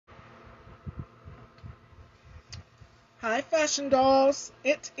Hi, Fashion Dolls.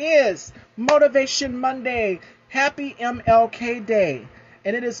 It is Motivation Monday. Happy MLK Day.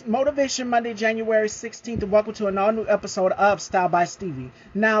 And it is Motivation Monday, January 16th. And welcome to an all new episode of Style by Stevie.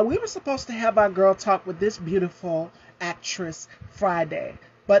 Now, we were supposed to have our girl talk with this beautiful actress Friday.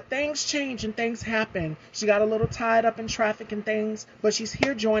 But things change and things happen. She got a little tied up in traffic and things, but she's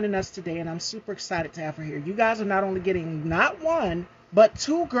here joining us today, and I'm super excited to have her here. You guys are not only getting not one, but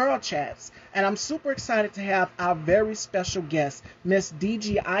two girl chats. And I'm super excited to have our very special guest, Miss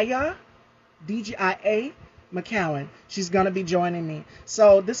Dejia McCowan. She's going to be joining me.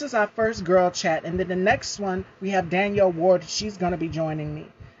 So this is our first girl chat. And then the next one, we have Danielle Ward. She's going to be joining me.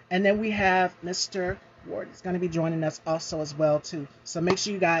 And then we have Mr. Ward is going to be joining us also as well too. So make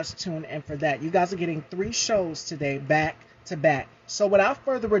sure you guys tune in for that. You guys are getting 3 shows today back to back. So without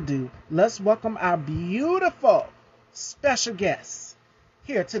further ado, let's welcome our beautiful special guest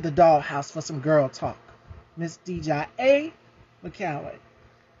here to the dollhouse for some girl talk, Miss Dejia McCowan.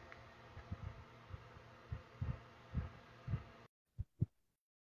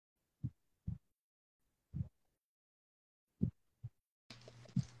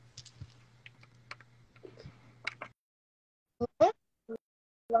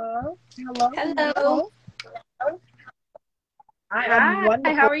 Hello, hello, Hello. hello. I am Hi, how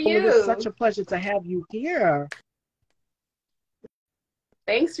wonderful. are It is such you? a pleasure to have you here.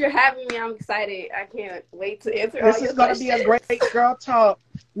 Thanks for having me. I'm excited. I can't wait to answer all This is your going to be a great questions. girl talk.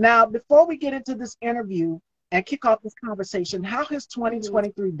 Now, before we get into this interview and kick off this conversation, how has Mhm.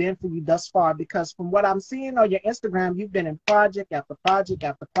 2023 been for you thus far? Because from what I'm seeing on your Instagram, you've been in project after project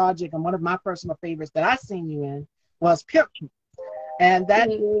after project. And one of my personal favorites that I seen you in was Pimp. And that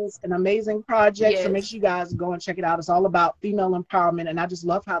Mhm. is an amazing project. So make Yes. sure you guys go and check it out. It's all about female empowerment. And I just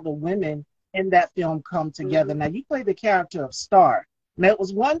love how the women in that film come together. Mhm. Now, you play the character of Star. Now, it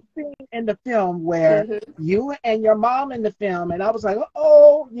was one thing in the film where Mhm. you and your mom in the film, and I was like,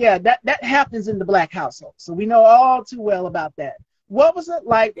 oh, yeah, that happens in the black household. So we know all too well about that. What was it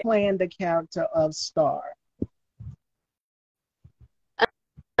like playing the character of Star?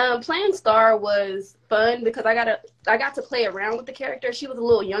 Playing Star was fun because I got to play around with the character. She was a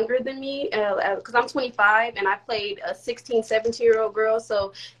little younger than me because I'm 25 and I played a 16, 17-year-old girl.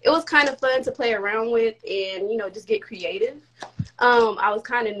 So it was kind of fun to play around with and just get creative. I was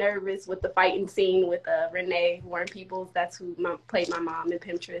kind of nervous with the fighting scene with Renee Warren Peoples. That's who played my mom in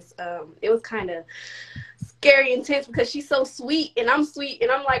Pinterest. It was kind of scary intense because she's so sweet and I'm sweet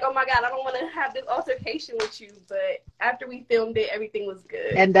and I'm like, oh my God, I don't want to have this altercation with you. But after we filmed it, everything was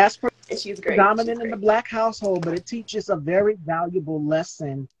good. And that's And she's great. She's predominant in the great. black household, but it teaches a very valuable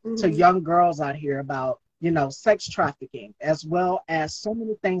lesson to Hmm. young girls out here about, sex trafficking, as well as so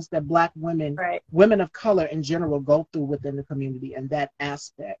many things that black women, Right. women of color in general, go through within the community and that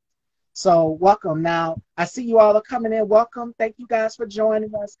aspect. So welcome. Now, I see you all are coming in. Welcome. Thank you guys for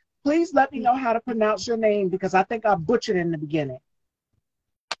joining us. Please let me know how to pronounce your name because I think I butchered it in the beginning.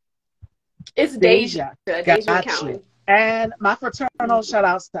 It's Deja, Deja. Deja Got you. McCowan. And my fraternal shout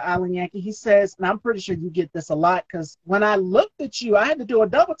outs to Alan Yankee. He says, and I'm pretty sure you get this a lot because when I looked at you, I had to do a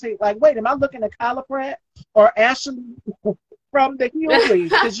double take. Like, wait, am I looking at Kyla Pratt or Ashley from the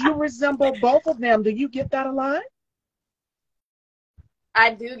Hughleys? Because you resemble both of them. Do you get that a lot?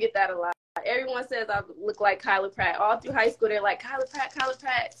 I do get that a lot. Everyone says I look like Kyla Pratt. All through high school, they're like, Kyla Pratt, Kyla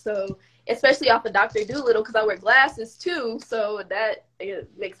Pratt. So, especially off of Dr. Doolittle, because I wear glasses too. So, that it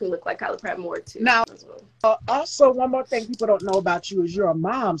makes me look like Kyla Pratt more too Now, as well. also, one more thing people don't know about you is you're a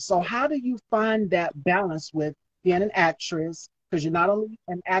mom. So, how do you find that balance with being an actress? Because you're not only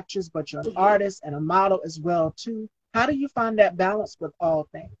an actress, but you're an Hmm. artist and a model as well too. How do you find that balance with all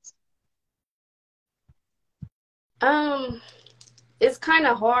things? Um, it's kind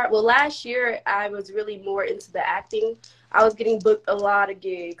of hard. Well, last year I was really more into the acting. I was getting booked a lot of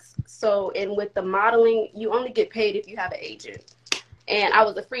gigs. So, and with the modeling, you only get paid if you have an agent. And I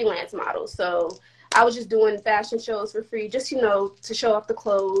was a freelance model. So I was just doing fashion shows for free, just, to show off the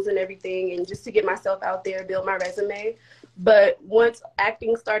clothes and everything and just to get myself out there, build my resume. But once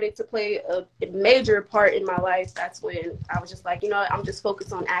acting started to play a major part in my life, that's when I was just like, I'm just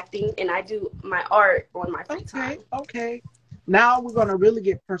focused on acting and I do my art on my free Okay, time. okay. Now we're going to really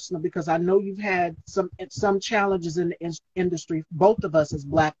get personal because I know you've had some challenges in the industry, both of us as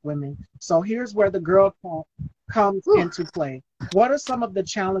black women. So here's where the girl talk comes Whew. into play. What are some of the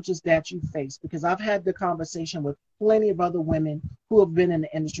challenges that you face? Because I've had the conversation with plenty of other women who have been in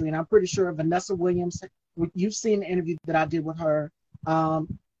the industry, and I'm pretty sure Vanessa Williams, you've seen the interview that I did with her.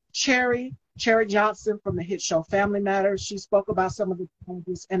 Um, Cherry Johnson from the hit show Family Matters. She spoke about some of the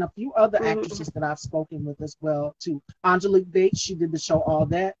challenges and a few other Mhm. actresses that I've spoken with as well too. Angelique Bates, she did the show All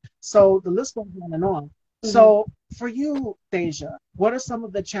That. So the list goes on and on. Mm-hmm. So for you, Dejia, what are some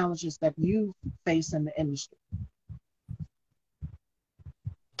of the challenges that you face in the industry?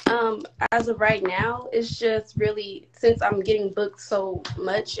 Um, as of right now, it's just really, since I'm getting booked so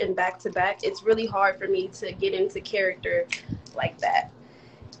much and back to back, it's really hard for me to get into character like that.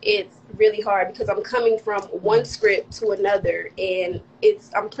 It's really hard because I'm coming from one script to another, and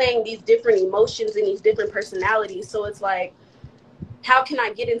I'm playing these different emotions and these different personalities. So it's like, how can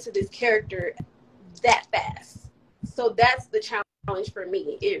I get into this character that fast? So that's the challenge for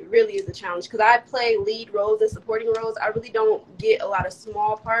me. It really is a challenge because I play lead roles and supporting roles. I really don't get a lot of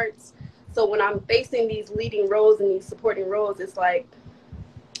small parts. So when I'm facing these leading roles and these supporting roles, it's like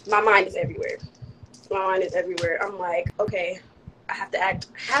my mind is everywhere. My mind is everywhere. I'm like, okay, I have to act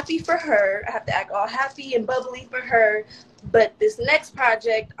happy for her. I have to act all happy and bubbly for her. But this next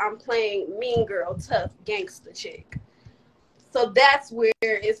project, I'm playing mean girl, tough, gangster chick. So that's where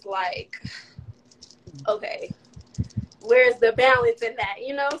it's like, okay, where's the balance in that,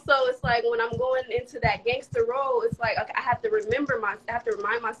 you know? So it's like when I'm going into that gangster role, it's like, okay, I have to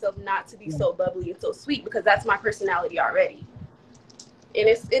remind myself not to be Yeah. so bubbly and so sweet because that's my personality already. And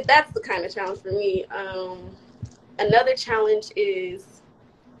that's the kind of challenge for me. Another challenge is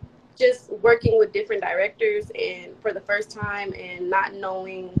just working with different directors and for the first time and not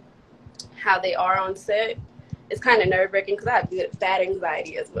knowing how they are on set. It's kind of nerve-wracking because I have bad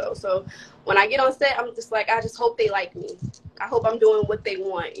anxiety as well. So when I get on set, I'm just like, I just hope they like me. I hope I'm doing what they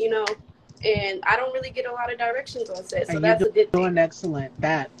want, you know? And I don't really get a lot of directions on set, so And you're that's a good thing. doing excellent.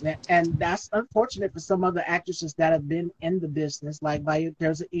 And that's unfortunate for some other actresses that have been in the business. Like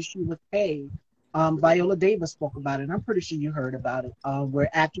there's an issue with pay. Viola Davis spoke about it. And I'm pretty sure you heard about it. Where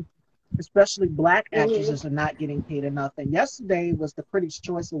actors, especially black Mm-hmm. actresses, are not getting paid enough. And yesterday was the Critics'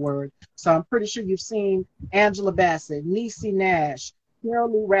 Choice Award. So I'm pretty sure you've seen Angela Bassett, Niecy Nash,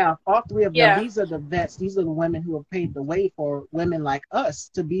 Carol Lou Ralph, all three of them. Yeah. These are the vets. These are the women who have paved the way for women like us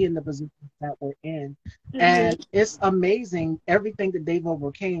to be in the positions that we're in. Mm-hmm. And it's amazing everything that they've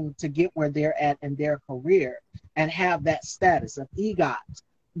overcame to get where they're at in their career and have that status of EGOT.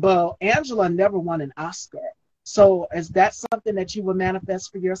 But Angela never won an Oscar. So is that something that you will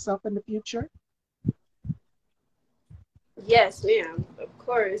manifest for yourself in the future? Yes, ma'am. Of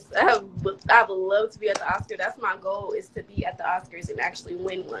course. I would love to be at the Oscar. That's my goal, is to be at the Oscars and actually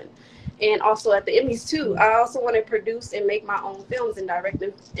win one. And also at the Emmys too. I also want to produce and make my own films and direct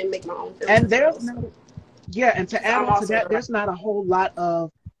them and make my own films And as there's well. not, So, yeah, and to 'cause add I'm on to also that, a writer. there's not a whole lot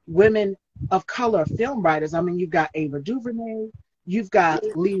of women of color film writers. I mean, you've got Ava DuVernay, you've got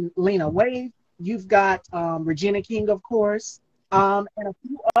Lena Waithe, you've got Regina King, of course, and a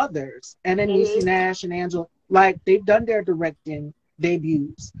few others, and then Niecy Mm-hmm. Nash and Angela. Like they've done their directing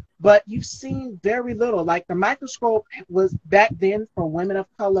debuts, but you've seen very little. Like the microscope was back then for women of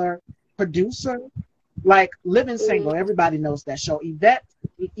color producer, like Living Single. Mm-hmm. Everybody knows that show.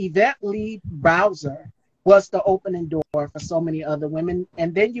 Yvette Lee Browser was the opening door for so many other women.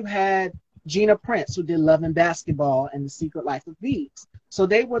 And then you had Gina Prince, who did Love and Basketball and The Secret Life of Bees. So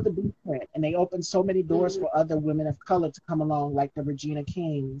they were the blueprint, and they opened so many doors Mm-hmm. for other women of color to come along, like the Regina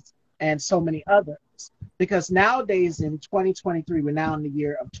Kings and so many others. Because nowadays in 2023, we're now in the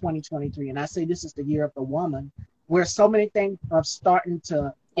year of 2023, and I say this is the year of the woman, where so many things are starting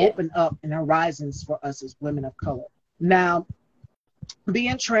to Yeah. open up and horizons for us as women of color. Now,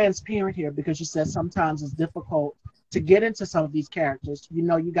 being transparent here, because you said sometimes it's difficult to get into some of these characters. You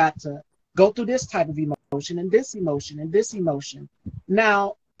know, you got to go through this type of emotion and this emotion and this emotion.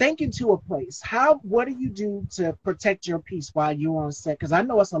 Now, thinking to a place, what do you do to protect your peace while you're on set? Because I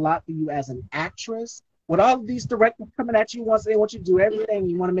know it's a lot for you as an actress. With all of these directors coming at you once, they want you to do everything.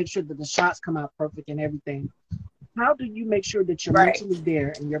 You want to make sure that the shots come out perfect and everything. How do you make sure that you're Right. mentally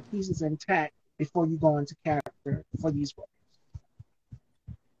there and your piece is intact before you go into character for these roles?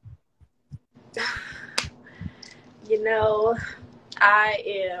 You know, I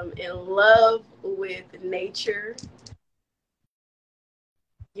am in love with nature,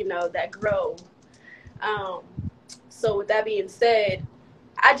 you know, that grow. Um, so with that being said,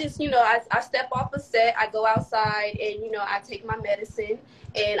 I just, I step off a set, I go outside and, I take my medicine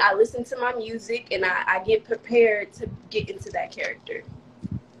and I listen to my music and I get prepared to get into that character.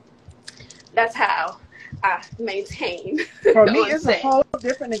 That's how I maintain For me, on it's a set. whole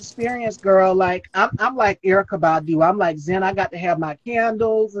different experience, girl. Like I'm like Erica Badu. I'm like Zen. I got to have my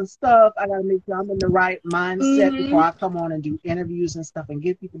candles and stuff. I got to make sure I'm in the right mindset before Mm-hmm. I come on and do interviews and stuff and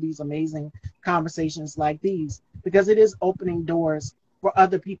give people these amazing conversations like these, because it is opening doors for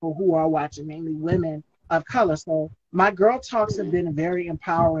other people who are watching, mainly women of color. So my girl talks have been very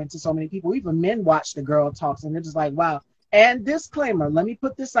empowering to so many people. Even men watch the girl talks, and they're just like, wow. And disclaimer, let me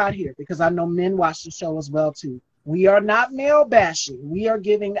put this out here because I know men watch the show as well too. We are not male bashing. We are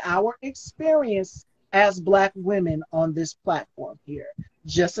giving our experience as Black women on this platform here.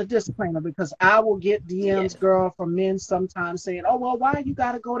 Just a disclaimer because I will get DMs, girl, from men sometimes saying, oh, well, why you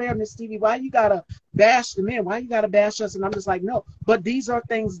got to go there, Miss Stevie? Why you got to bash the men? Why you got to bash us? And I'm just like, no. But these are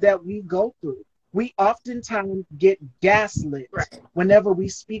things that we go through. We oftentimes get gaslit whenever we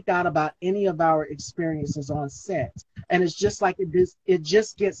speak out about any of our experiences on set. And it's just like it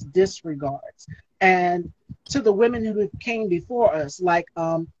just gets disregards. And to the women who came before us, like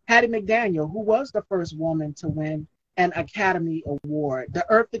Hattie McDaniel, who was the first woman to win an Academy Award, the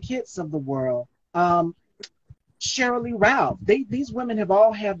Eartha Kitts of the world, Sheryl Lee Ralph. These women have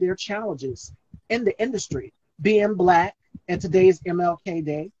all had their challenges in the industry, being Black, and today's MLK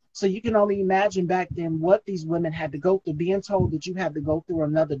Day. So you can only imagine back then what these women had to go through, being told that you had to go through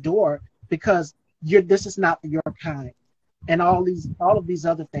another door because this is not for your kind, and all of these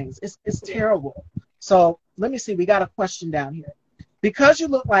other things. It's terrible. So let me see. We got a question down here. Because you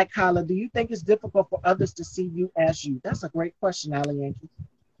look like Kyla, do you think it's difficult for others to see you as you? That's a great question, Allie Yankee.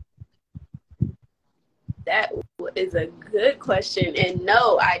 That is a good question. And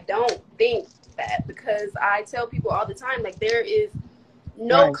no, I don't think that, because I tell people all the time, like, there is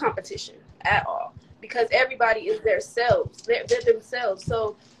no competition at all, because everybody is themselves. They're themselves.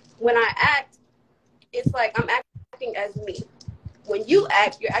 So when I act, it's like I'm acting as me. When you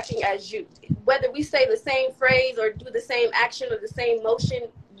act, you're acting as you. Whether we say the same phrase or do the same action or the same motion,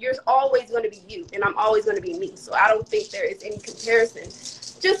 you're always going to be you, and I'm always going to be me. So I don't think there is any comparison.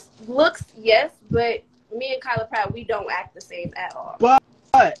 Just looks, yes, but me and Kyla Pratt, we don't act the same at all.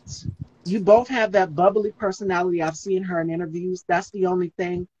 But you both have that bubbly personality. I've seen her in interviews. That's the only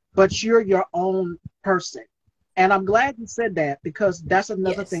thing. But you're your own person. And I'm glad you said that, because that's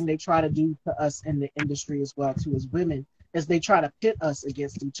another thing they try to do to us in the industry as well, too, as women, is they try to pit us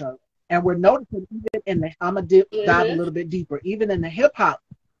against each other. And we're noticing even in the, I'm going to dive a little bit deeper, even in the hip-hop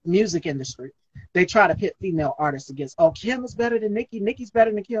music industry, they try to pit female artists against, oh, Kim is better than Nicki, Nicki's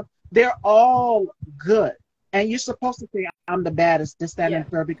better than Kim. They're all good. And you're supposed to say, I'm the baddest, this, that, and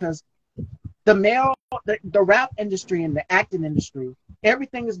third, because the rap industry and the acting industry,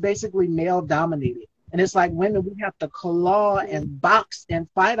 everything is basically male dominated. And it's like women, we have to claw and box and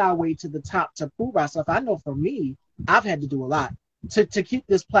fight our way to the top to prove ourselves. I know for me, I've had to do a lot to keep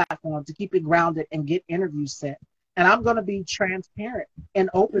this platform, to keep it grounded and get interviews set. And I'm going to be transparent and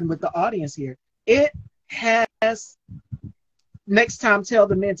open with the audience here. It has, next time, tell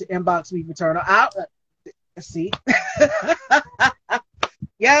the men to inbox me, Paterno. See?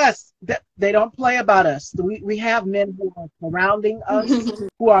 Yes, they don't play about us. We have men who are surrounding us,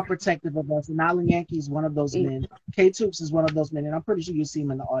 who are protective of us. And Allie Yankee is one of those men. K-Toops is one of those men. And I'm pretty sure you see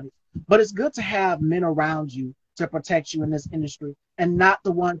him in the audience. But it's good to have men around you to protect you in this industry, and not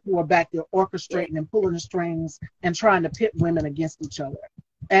the ones who are back there orchestrating and pulling the strings and trying to pit women against each other.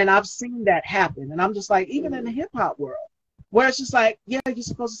 And I've seen that happen. And I'm just like, even in the hip hop world, where it's just like, yeah, you're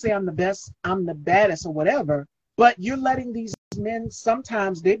supposed to say I'm the best, I'm the baddest or whatever, but you're letting these men,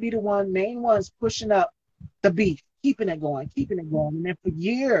 sometimes they be the main ones pushing up the beef, keeping it going. And then for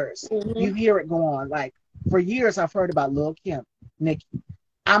years, you hear it go on. Like, for years, I've heard about Lil' Kim, Nicki.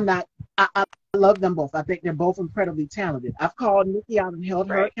 I love them both. I think they're both incredibly talented. I've called Nicki out and held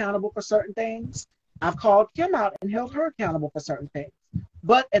her accountable for certain things. I've called Kim out and held her accountable for certain things.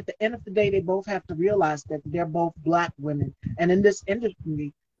 But at the end of the day, they both have to realize that they're both Black women. And in this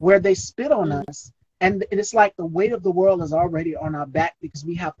industry where they spit on us, and it's like the weight of the world is already on our back because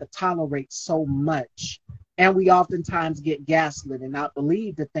we have to tolerate so much. And we oftentimes get gaslit and not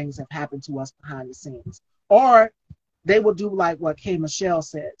believe that things have happened to us behind the scenes. Or they will do like what K. Michelle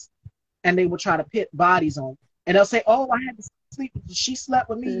says, and they will try to pit bodies on. And they'll say, oh, I had to sleep. She slept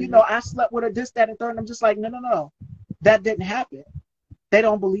with me. You know, I slept with her, this, that, and third. And I'm just like, no. That didn't happen. They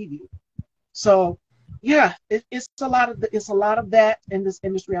don't believe you. So, yeah, it's a lot of that in this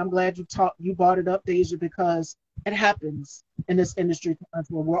industry. I'm glad you brought it up, Dejia, because it happens in this industry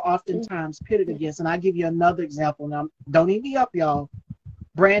where we're oftentimes pitted against. And I'll give you another example. Now, don't eat me up, y'all.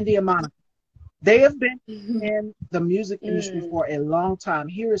 Brandy and Monica. They have been in the music industry for a long time.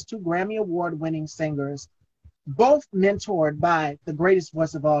 Here is two Grammy Award-winning singers, both mentored by the greatest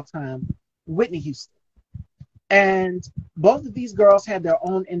voice of all time, Whitney Houston. And both of these girls had their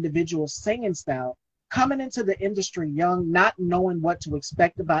own individual singing style, coming into the industry young, not knowing what to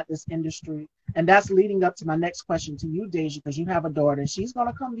expect about this industry. And that's leading up to my next question to you, Dejia, because you have a daughter, and she's going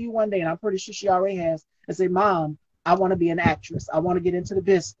to come to you one day, and I'm pretty sure she already has, and say, Mom, I want to be an actress. I want to get into the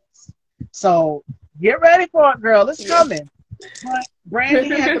business. So get ready for it, girl. It's coming. But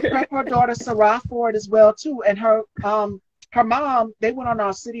Brandy had to prep her daughter Sarah for it as well too, and her mom. They went on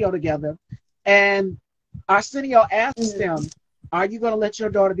Arsenio together, and Arsenio asked them, "Are you going to let your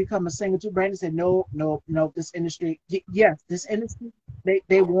daughter become a singer too?" Brandy said, "No, no, no. This industry, yes, this industry.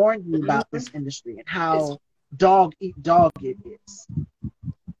 They warned you about this industry and how dog eat dog it is."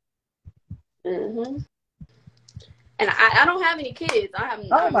 Mm-hmm. And I don't have any kids. I have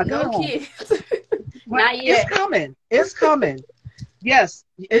no kids. Not yet. It's coming. It's coming. Yes,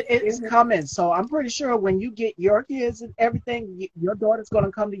 it's coming. So I'm pretty sure when you get your kids and everything, your daughter's going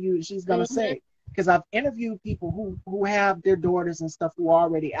to come to you and she's going to say, because I've interviewed people who have their daughters and stuff who are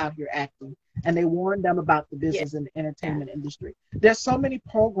already out here acting, and they warn them about the business and the entertainment industry. There's so many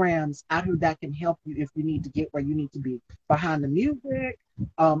programs out here that can help you if you need to get where you need to be. Behind the music,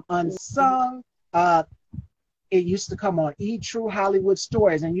 unsung. It used to come on True Hollywood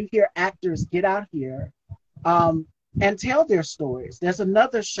Stories, and you hear actors get out here and tell their stories. There's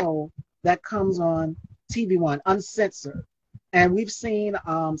another show that comes on TV One, Uncensored, and we've seen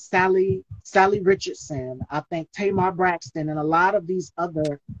Sally Richardson, I think Tamar Braxton, and a lot of these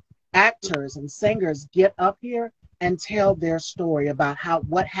other actors and singers get up here and tell their story about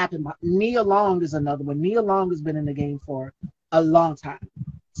what happened. Nia Long is another one. Nia Long has been in the game for a long time.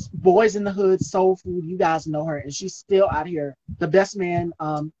 Boys in the Hood, Soul Food, you guys know her, and she's still out here. The Best Man,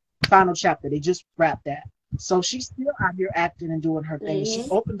 final chapter, they just wrapped that. So she's still out here acting and doing her thing. She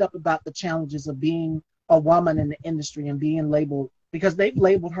opened up about the challenges of being a woman in the industry and being labeled, because they've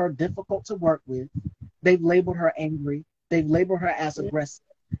labeled her difficult to work with. They've labeled her angry. They've labeled her as aggressive.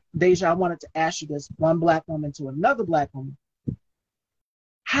 Dejia, I wanted to ask you this, one Black woman to another Black woman.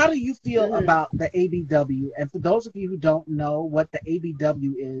 How do you feel about the ABW? And for those of you who don't know what the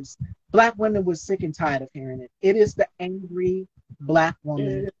ABW is, Black women were sick and tired of hearing it. It is the angry Black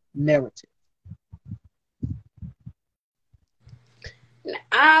woman narrative.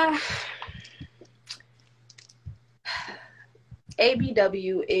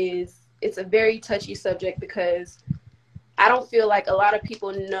 ABW it's a very touchy subject because I don't feel like a lot of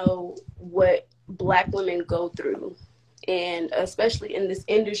people know what Black women go through. And especially in this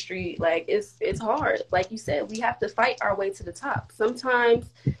industry, like it's hard. Like you said, we have to fight our way to the top. Sometimes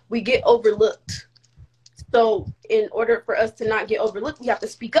we get overlooked. So in order for us to not get overlooked, we have to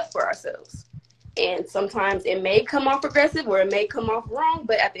speak up for ourselves. And sometimes it may come off aggressive or it may come off wrong.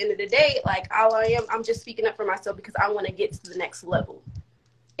 But at the end of the day, like I'm just speaking up for myself because I want to get to the next level.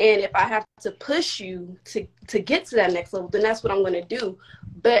 And if I have to push you to get to that next level, then that's what I'm going to do.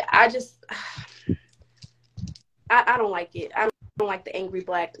 But I don't like it. I don't like the angry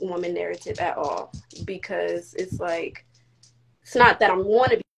Black woman narrative at all, because it's like, it's not that I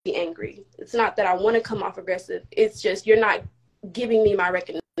want to be angry. It's not that I want to come off aggressive. It's just, you're not giving me my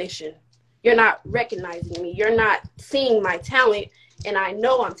recognition. You're not recognizing me. You're not seeing my talent, and I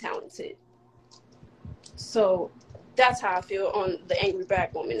know I'm talented. So that's how I feel on the angry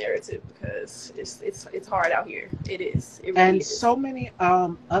Black woman narrative, because it's hard out here. It is. It really and is. So many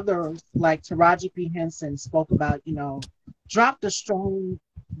others, like Taraji P. Henson, spoke about, drop the strong.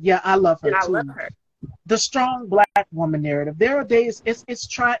 Yeah, I love her and I too. love her. The strong Black woman narrative. There are days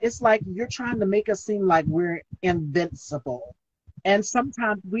it's like you're trying to make us seem like we're invincible, and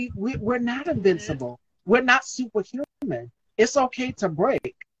sometimes we're not invincible. We're not superhuman. It's okay to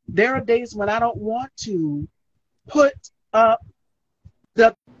break. There are days when I don't want to put up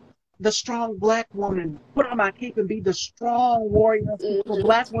the strong Black woman, put on my cape and be the strong warrior. For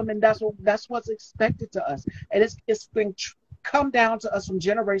Black women, that's what's expected to us, and it's been come down to us from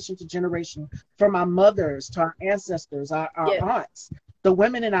generation to generation, from our mothers to our ancestors, our aunts. The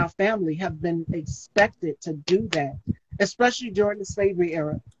women in our family have been expected to do that, especially during the slavery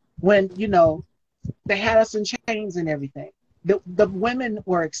era, when they had us in chains and everything. The women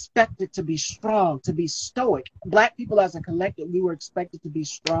were expected to be strong, to be stoic. Black people as a collective, we were expected to be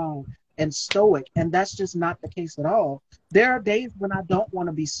strong and stoic, and that's just not the case at all. There are days when I don't want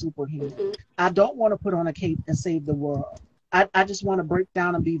to be superhuman. I don't want to put on a cape and save the world. I just want to break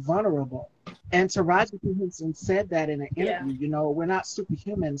down and be vulnerable. And Taraji P. Henson said that in an interview, we're not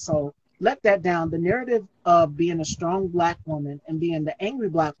superhuman, so let that down. The narrative of being a strong Black woman and being the angry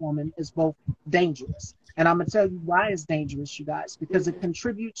Black woman is both dangerous. And I'm going to tell you why it's dangerous, you guys, because it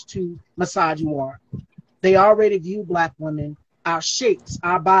contributes to misogyny. They already view Black women, our shapes,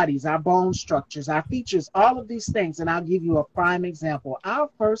 our bodies, our bone structures, our features, all of these things. And I'll give you a prime example. Our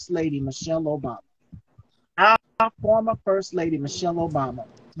First Lady, Michelle Obama, our former First Lady, Michelle Obama,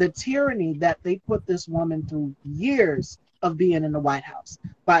 the tyranny that they put this woman through years of being in the White House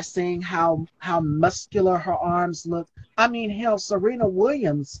by saying how muscular her arms look. I mean, hell, Serena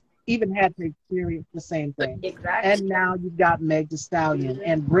Williams even had to experience the same thing. Exactly. And now you've got Meg Thee Stallion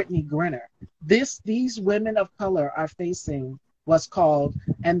and Brittany Griner. These women of color are facing what's called,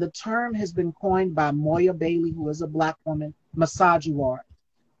 and the term has been coined by Moya Bailey, who is a black woman, misogynoir.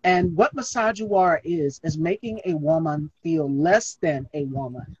 And what misogynoir is making a woman feel less than a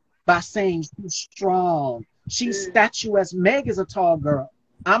woman by saying she's strong, she's statuesque. Meg is a tall girl.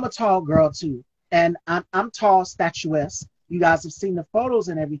 I'm a tall girl too, and I'm tall, statuesque. You guys have seen the photos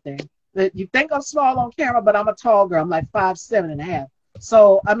and everything. That you think I'm small on camera, but I'm a tall girl. I'm like 5'7.5".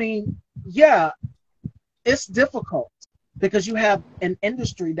 So I mean, yeah, it's difficult because you have an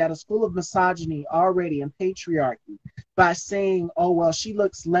industry that is full of misogyny already and patriarchy by saying, oh, well, she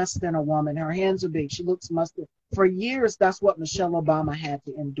looks less than a woman. Her hands are big. She looks muscular. For years, that's what Michelle Obama had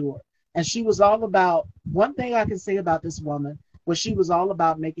to endure. And she was all about, one thing I can say about this woman was she was all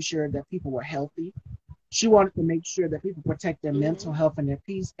about making sure that people were healthy. She wanted to make sure that people protect their mental health and their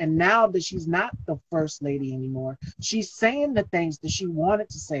peace. And now that she's not the first lady anymore, she's saying the things that she wanted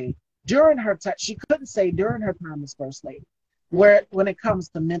to say during her time. She couldn't say during her time as first lady, where when it comes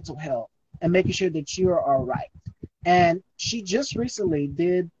to mental health and making sure that you're all right. And she just recently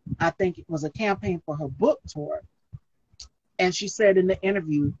did, I think it was a campaign for her book tour. And she said in the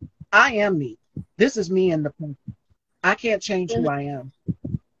interview, I am me. This is me in the painting. I can't change who I am,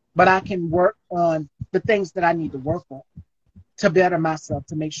 but I can work on the things that I need to work on to better myself,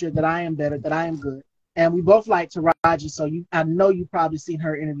 to make sure that I am better, that I am good. And we both like Taraji, so I know you've probably seen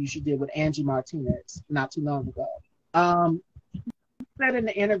her interview she did with Angie Martinez not too long ago. She said in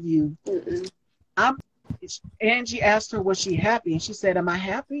the interview, Angie asked her, was she happy? And she said, am I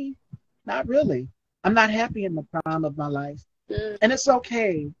happy? Not really. I'm not happy in the prime of my life. And it's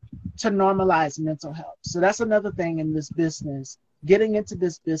okay to normalize mental health. So that's another thing in this business. Getting into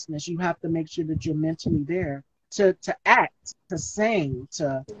this business, you have to make sure that you're mentally there to act, to sing,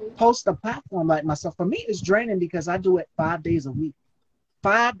 to host a platform like myself. For me, it's draining because I do it 5 days a week.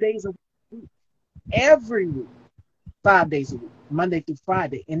 5 days a week. Every week. 5 days a week, Monday through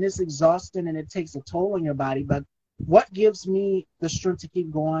Friday. And it's exhausting and it takes a toll on your body. But what gives me the strength to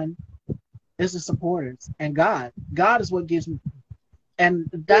keep going is the supporters and God. God is what gives me. And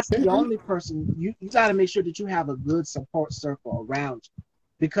that's the only person, you got to make sure that you have a good support circle around you.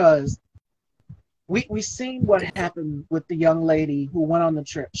 Because we seen what happened with the young lady who went on the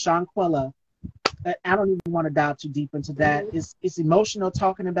trip, Shanquella. I don't even want to dive too deep into that. It's emotional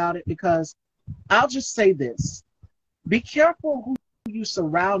talking about it because I'll just say this. Be careful who you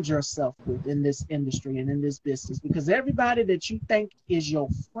surround yourself with in this industry and in this business, because everybody that you think is your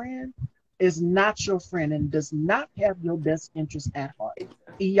friend is not your friend and does not have your best interest at heart.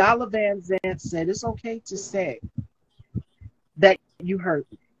 Iyanla Vanzant said it's okay to say that you hurt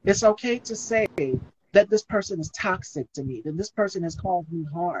me. It's okay to say that this person is toxic to me, that this person has caused me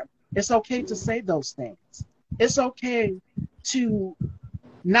harm. It's okay to say those things. It's okay to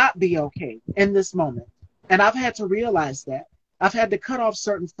not be okay in this moment. And I've had to realize that. I've had to cut off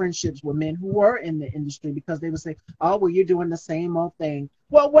certain friendships with men who were in the industry because they would say, oh, well, you're doing the same old thing.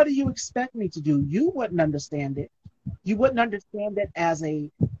 Well, what do you expect me to do? You wouldn't understand it. You wouldn't understand it as a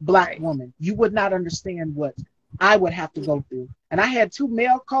Black woman. You would not understand what I would have to go through. And I had 2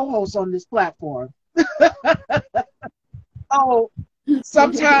 male co-hosts on this platform. Oh,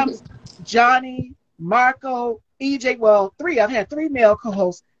 sometimes Johnny, Marco, EJ, well, 3. I've had 3 male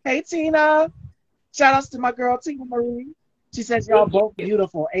co-hosts. Hey, Tina. Shout outs to my girl, Tina Marie. She says y'all both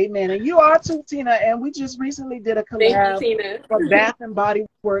beautiful. Amen. And you are too, Tina. And we just recently did a collab for Bath and Body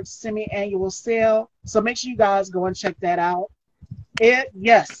Works semi-annual sale. So make sure you guys go and check that out.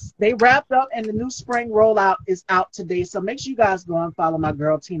 Yes, they wrapped up and the new spring rollout is out today. So make sure you guys go and follow my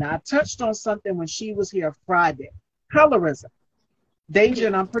girl, Tina. I touched on something when she was here Friday. Colorism. Dejia,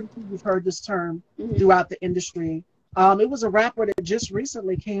 and I'm pretty sure you've heard this term throughout the industry. It was a rapper that just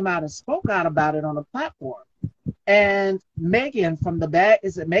recently came out and spoke out about it on a platform. And Megan from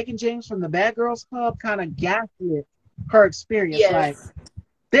the Megan James from the Bad Girls Club kind of gaslit her experience. Yes. Like,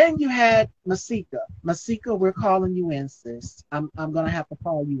 then you had Masika. Masika, we're calling you in, sis. I'm gonna have to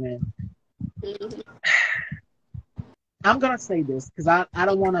call you in. I'm gonna say this because I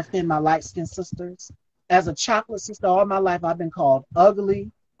don't want to offend my light-skinned sisters. As a chocolate sister, all my life I've been called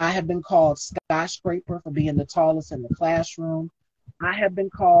ugly. I have been called skyscraper for being the tallest in the classroom. I have been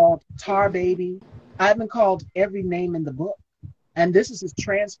called tar baby. I've been called every name in the book. And this is as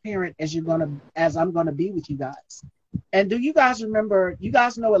transparent as I'm gonna be with you guys. And do you guys remember, you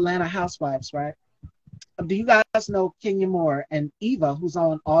guys know Atlanta Housewives, right? Do you guys know Kenya Moore and Eva, who's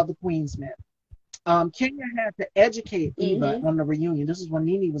on All the Queens Men? Kenya had to educate Eva on the reunion. This is when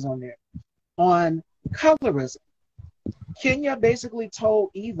Nene was on there, on colorism. Kenya basically told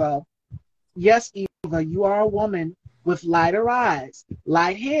Eva, yes, Eva, you are a woman with lighter eyes,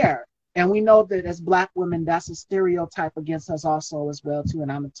 light hair. And we know that as Black women, that's a stereotype against us also as well, too.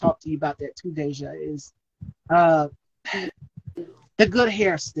 And I'm going to talk to you about that too, Dejia, is uh, the good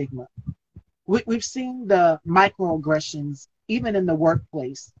hair stigma. We've seen the microaggressions, even in the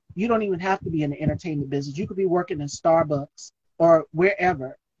workplace. You don't even have to be in the entertainment business. You could be working in Starbucks or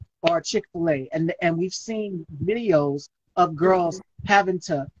wherever, or Chick-fil-A. And we've seen videos of girls having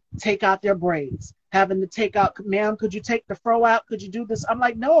to take out their braids, having to take out, ma'am, could you take the fro out? Could you do this? I'm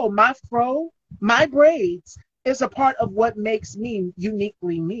like, no, my fro, my braids is a part of what makes me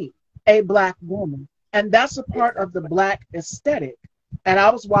uniquely me, a Black woman. And that's a part of the Black aesthetic. And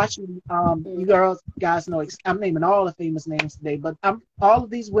I was watching, you guys know, I'm naming all the famous names today, but all of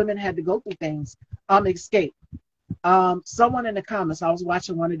these women had to go through things, escape. Someone in the comments, I was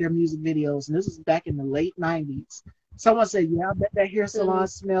watching one of their music videos, and this was back in the late 90s. Someone said, yeah, I bet that hair salon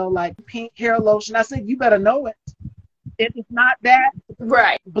smell like pink hair lotion. I said, you better know it. If it's not that,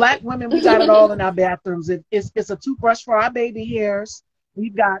 Right. Black women, we got it all in our bathrooms. It's a toothbrush for our baby hairs.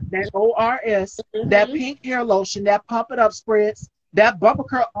 We've got that ORS, that pink hair lotion, that pump it up spritz, that bumper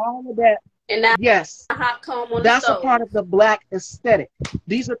curl, all of that. And that yes, hot comb on that's the a part of the Black aesthetic.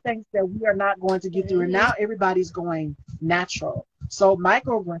 These are things that we are not going to get through. And now everybody's going natural. So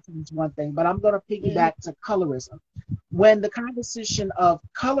microaggression is one thing, but I'm going to piggyback to colorism. When the conversation of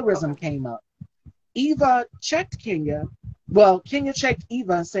colorism came up, Eva checked Kenya. Well, Kenya checked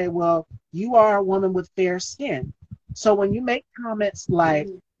Eva and said, well, you are a woman with fair skin. So when you make comments like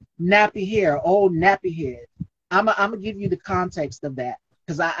nappy hair, old nappy head, I'm going to give you the context of that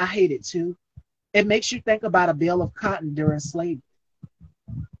because I hate it too. It makes you think about a bale of cotton during slavery.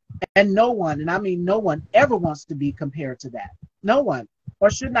 And no one, and I mean no one, ever wants to be compared to that. No one, or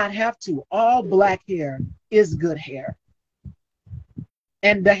should not have to. All Black hair is good hair.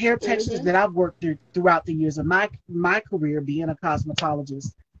 And the hair textures that I've worked through throughout the years of my career being a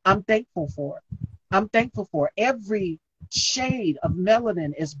cosmetologist, I'm thankful for it. I'm thankful for it. Every shade of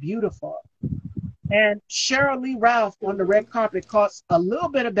melanin is beautiful. And Cheryl Lee Ralph on the red carpet caught a little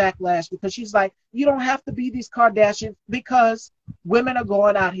bit of backlash because she's like, you don't have to be these Kardashians because women are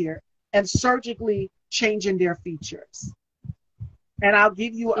going out here and surgically changing their features. And I'll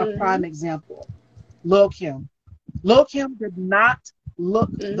give you a prime example. Lil' Kim. Lil' Kim did not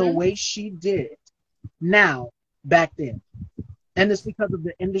look the way she did now back then. And it's because of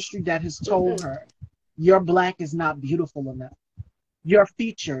the industry that has told her, your Black is not beautiful enough. Your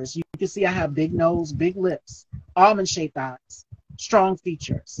features, you can see I have big nose, big lips, almond-shaped eyes, strong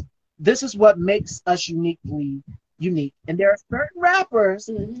features. This is what makes us uniquely unique. And there are certain rappers,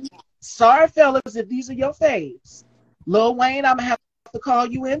 sorry fellas, if these are your faves. Lil Wayne, I'm going to have to call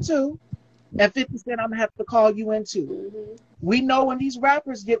you in too. And 50 Cent, I'm going to have to call you in too. We know when these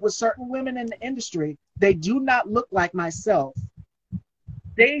rappers get with certain women in the industry, they do not look like myself,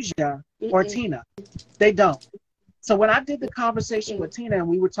 Dejia, or Tina. They don't. So when I did the conversation with Tina and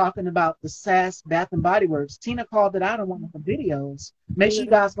we were talking about the SAS Bath and Body Works, Tina called it out in one of her videos. Make sure you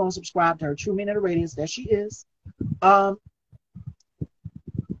guys go and subscribe to her. True Meaning of Radiance. There she is.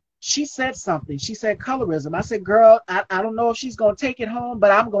 She said something. She said colorism. I said, girl, I don't know if she's going to take it home, but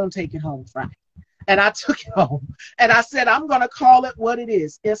I'm going to take it home Friday. And I took it home. And I said, I'm going to call it what it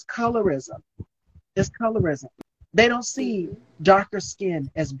is. It's colorism. It's colorism. They don't see darker skin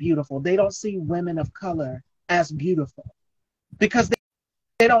as beautiful. They don't see women of color as beautiful because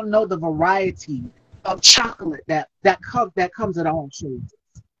they don't know the variety of chocolate that comes in all shades.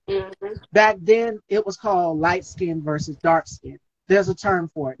 Back then, it was called light skin versus dark skin. There's a term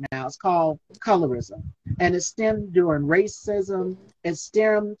for it now. It's called colorism. And it stemmed during racism. It's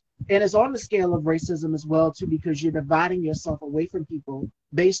on the scale of racism as well, too, because you're dividing yourself away from people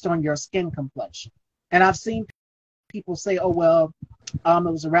based on your skin complexion. And I've seen people say, oh, well, it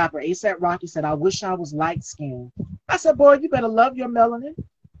was a rapper, A$AP Rocky said, I wish I was light skinned. I said, boy, you better love your melanin.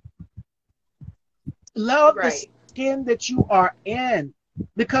 Love the skin that you are in.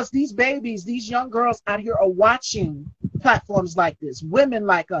 Because these babies, these young girls out here are watching platforms like this. Women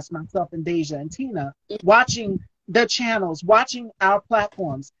like us, myself and Dejia and Tina, watching the channels, watching our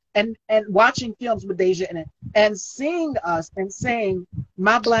platforms, and watching films with Dejia in it, and seeing us and saying,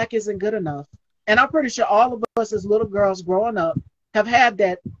 my Black isn't good enough. And I'm pretty sure all of us as little girls growing up have had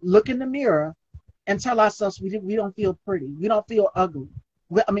that look in the mirror and tell ourselves we don't feel pretty. We don't feel ugly.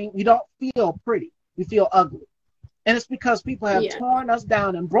 We don't feel pretty. We feel ugly. And it's because people have torn us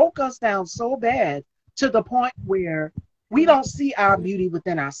down and broke us down so bad to the point where we don't see our beauty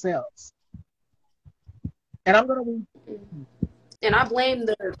within ourselves. And I'm going to... And I blame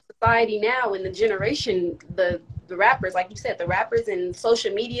the society now and the generation, the the rappers, like you said, the rappers and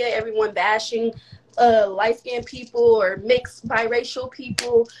social media, everyone bashing light-skinned people or mixed biracial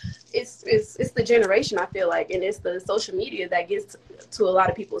people. It's the generation, I feel like, and it's the social media that gets to a lot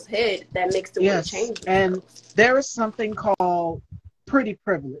of people's head that makes them want to change themselves. And there is something called pretty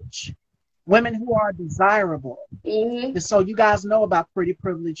privilege. Women who are desirable. Mm-hmm. So you guys know about pretty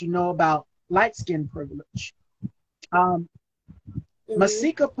privilege. You know about light-skin privilege.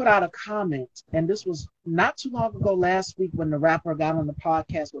 Masika put out a comment, and this was not too long ago last week when the rapper got on the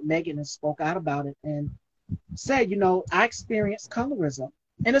podcast with Megan and spoke out about it and said, you know, I experienced colorism.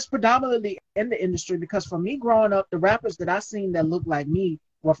 And it's predominantly in the industry because for me growing up, the rappers that I seen that looked like me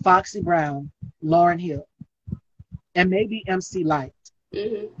were Foxy Brown, Lauryn Hill, and maybe MC Lyte.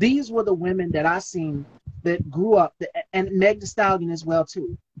 Mm-hmm. These were the women that I seen that grew up, and Meg Thee Stallion as well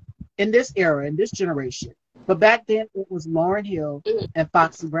too, in this era, in this generation. But back then, it was Lauryn Hill and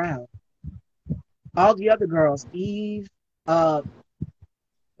Foxy Brown. All the other girls, Eve,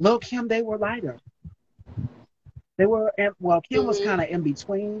 Lil' Kim, they were lighter. They were, well, Kim was kind of in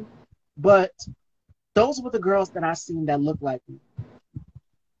between, but those were the girls that I seen that looked like me.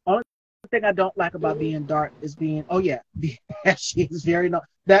 Only thing I don't like about being dark is being, she is very,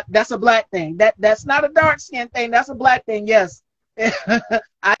 that's a black thing. That's not a dark skin thing. That's a black thing, yes.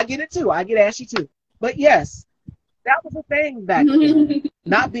 I get it too. I get ashy too. But yes, that was a thing back then,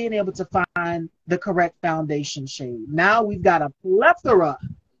 not being able to find the correct foundation shade. Now we've got a plethora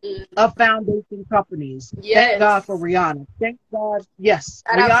of foundation companies. Yes. Thank God for Rihanna. Thank God. Yes,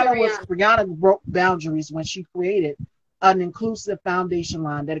 Rihanna broke boundaries when she created an inclusive foundation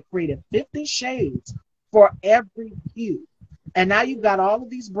line that created 50 shades for every hue. And now you've got all of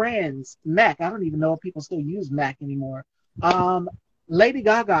these brands. MAC, I don't even know if people still use MAC anymore. Lady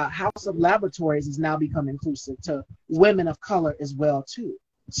Gaga, House of Laboratories, has now become inclusive to women of color as well too.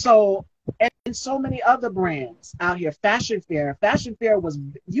 So, and so many other brands out here. Fashion Fair was,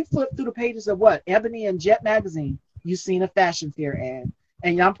 you flip through the pages of what? Ebony and Jet magazine, you've seen a Fashion Fair ad.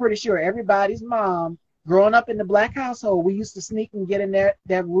 And I'm pretty sure everybody's mom, growing up in the black household, we used to sneak and get in there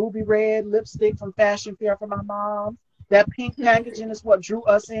that ruby red lipstick from Fashion Fair for my mom. That pink packaging is what drew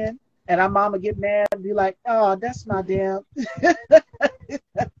us in. And our mama get mad and be like, oh, that's my damn,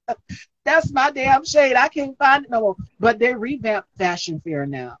 that's my damn shade. I can't find it no more. But they revamped Fashion Fair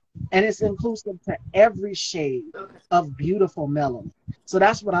now. And it's inclusive to every shade of beautiful melanin. So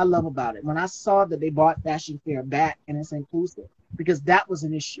that's what I love about it. When I saw that they brought Fashion Fair back and it's inclusive, because that was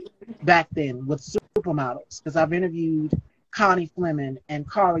an issue back then with supermodels. Because I've interviewed Connie Fleming and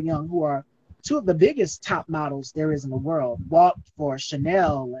Cara Young, who are two of the biggest top models there is in the world, walked for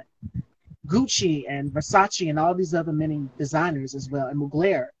Chanel and Gucci and Versace and all these other many designers as well, and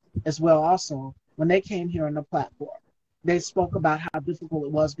Mugler as well also, when they came here on the platform. They spoke about how difficult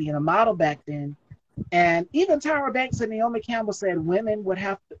it was being a model back then. And even Tyra Banks and Naomi Campbell said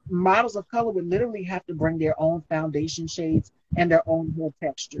models of color would literally have to bring their own foundation shades and their own hair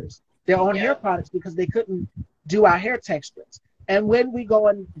textures, their own hair products, because they couldn't do our hair textures. And when we go,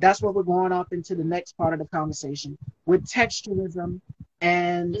 and that's where we're going off into the next part of the conversation with texturism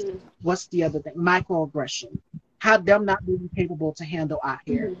and what's the other thing? Microaggression. How them not being capable to handle our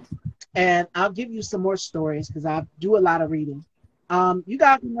hair. And I'll give you some more stories because I do a lot of reading. You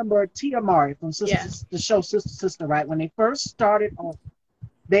guys remember Tia Mowry from the show Sister Sister, right? When they first started off,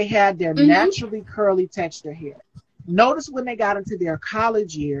 they had their naturally curly texture hair. Notice when they got into their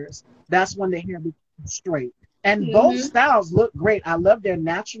college years, that's when their hair became straight. And both styles look great. I love their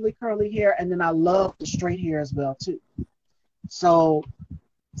naturally curly hair, and then I love the straight hair as well, too. So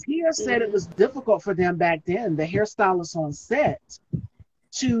Tia said it was difficult for them back then, the hairstylists on set,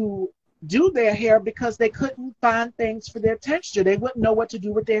 to do their hair because they couldn't find things for their texture. They wouldn't know what to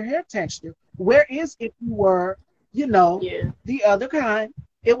do with their hair texture. Whereas if you were, the other kind,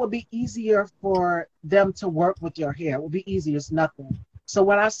 it would be easier for them to work with your hair. It would be easier as nothing. So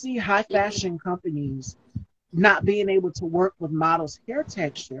when I see high fashion companies not being able to work with models' hair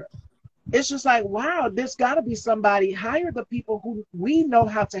texture, it's just like, wow, there's got to be somebody, hire the people who we know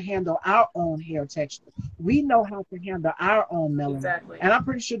how to handle our own hair texture. We know how to handle our own melanin. Exactly. And I'm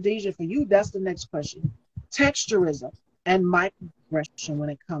pretty sure, Dejia, for you, that's the next question. Texturism and microaggression when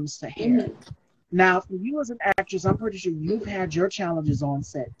it comes to hair. Now, for you as an actress, I'm pretty sure you've had your challenges on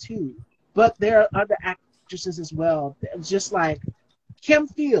set too. But there are other actresses as well, just like Kim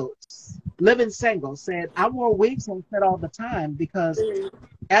Fields, living single, said, I wore wigs on set all the time because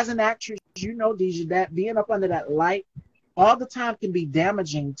as an actress, you know, Dejia, that being up under that light all the time can be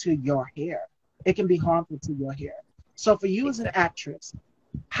damaging to your hair. It can be harmful to your hair. So for you as an actress,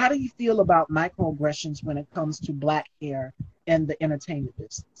 how do you feel about microaggressions when it comes to Black hair in the entertainment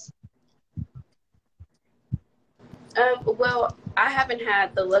business? Well, I haven't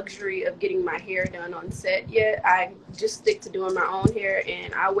had the luxury of getting my hair done on set yet. I just stick to doing my own hair,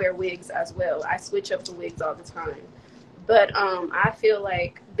 and I wear wigs as well. I switch up the wigs all the time. But I feel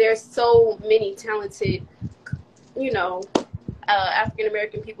like there's so many talented, you know, African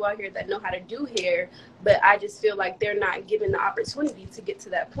American people out here that know how to do hair, but I just feel like they're not given the opportunity to get to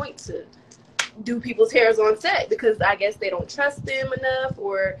that point to do people's hairs on set because I guess they don't trust them enough,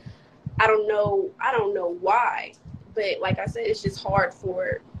 or I don't know. I don't know why. But like I said, it's just hard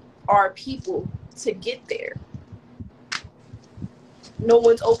for our people to get there. No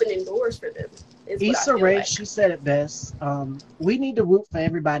one's opening doors for them. Is what I Issa feel Rae, like. she said it best. We need to root for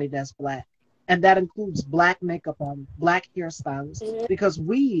everybody that's black. And that includes black makeup on black hairstylists. Mm-hmm. Because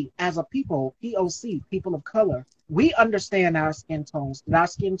we, as a people, POC, people of color, we understand our skin tones. That our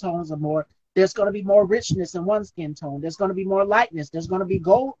skin tones are more, there's going to be more richness in one skin tone. There's going to be more lightness. There's going to be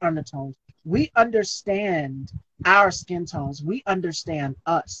gold undertones. We understand our skin tones. We understand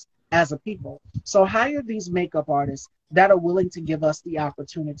us as a people. So hire these makeup artists that are willing to give us the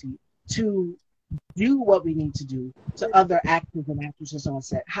opportunity to do what we need to do to other actors and actresses on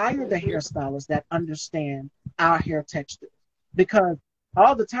set. Hire the hairstylists that understand our hair texture. Because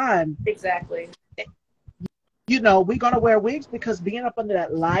all the time, Exactly. you know, we're going to wear wigs because being up under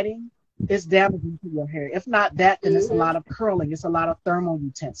that lighting is damaging to your hair. If not that, then it's a lot of curling. It's a lot of thermal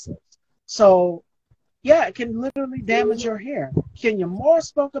utensils. So, yeah, it can literally damage your hair. Kenya Moore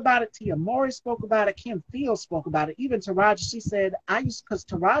spoke about it. Tia Mowry spoke about it. Kim Fields spoke about it. Even Taraji, she said, because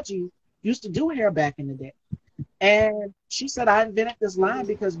Taraji used to do hair back in the day. And she said, I invented this line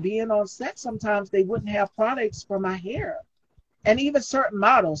because being on set, sometimes they wouldn't have products for my hair. And even certain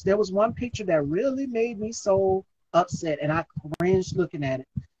models, there was one picture that really made me so upset, and I cringed looking at it.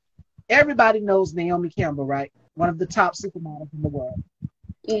 Everybody knows Naomi Campbell, right? One of the top supermodels in the world.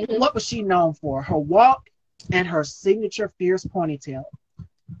 Mm-hmm. What was she known for? Her walk and her signature fierce ponytail.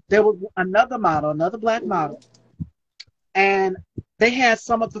 There was another model, another black model, and they had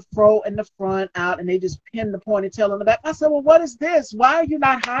some of the fro in the front out, and they just pinned the ponytail in the back. I said, well, what is this? Why are you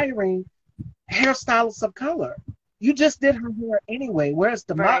not hiring hairstylists of color? You just did her hair anyway. Whereas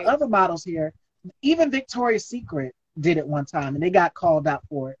the other models here, even Victoria's Secret did it one time, and they got called out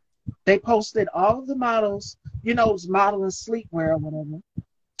for it. They posted all of the models, you know, it was modeling sleepwear or whatever.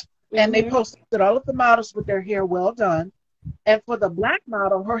 And they posted all of the models with their hair well done. And for the black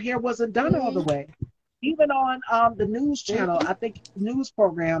model, her hair wasn't done all the way. Even on the news channel, I think news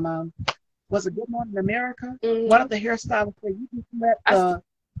program, was it Good Morning America? One of the hairstylists said, you just let the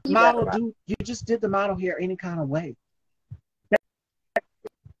model do, you just did the model hair any kind of way.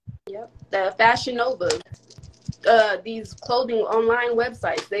 Yep. The Fashion Nova, these clothing online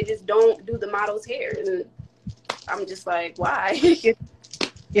websites, they just don't do the model's hair. And I'm just like, why?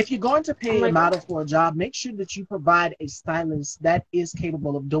 If you're going to pay a model for a job, make sure that you provide a stylist that is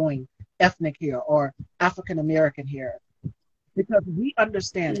capable of doing ethnic hair or African American hair, because we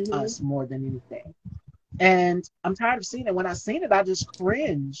understand us more than anything. And I'm tired of seeing it. When I seen it, I just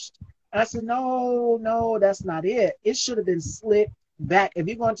cringed. And I said, no, that's not it. It should have been slick back. If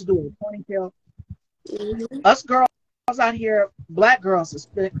you're going to do a ponytail, us girls out here, black girls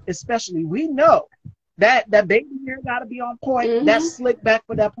especially, we know that baby hair got to be on point. That slick back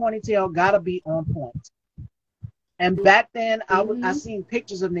for that ponytail got to be on point. And back then, I seen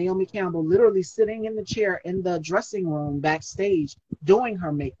pictures of Naomi Campbell literally sitting in the chair in the dressing room backstage doing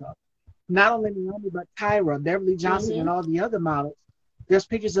her makeup. Not only Naomi, but Tyra, Beverly Johnson, and all the other models. There's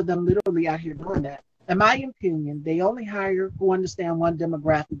pictures of them literally out here doing that. In my opinion, they only hire who understand one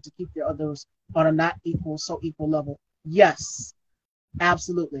demographic to keep the others on a not equal, so equal level. Yes,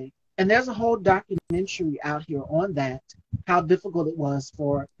 absolutely. And there's a whole documentary out here on that, how difficult it was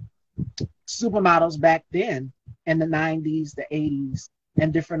for supermodels back then in the 90s, the 80s,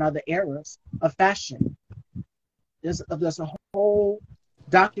 and different other eras of fashion. There's a whole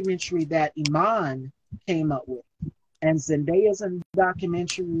documentary that Iman came up with. And Zendaya's in the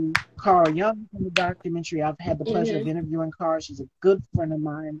documentary. Cara Young's in the documentary. I've had the pleasure of interviewing Cara. She's a good friend of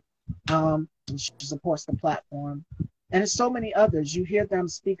mine. And she supports the platform. And there's so many others. You hear them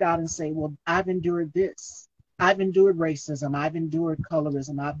speak out and say, well, I've endured this. I've endured racism. I've endured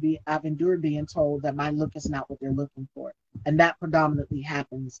colorism. I've endured being told that my look is not what they're looking for. And that predominantly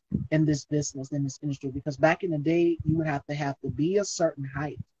happens in this business, in this industry. Because back in the day, you would have to be a certain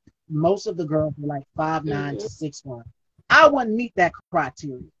height. Most of the girls were like 5'9" to 6'1". I wouldn't meet that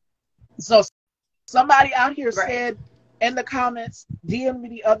criteria. So somebody out here said in the comments, DM'd me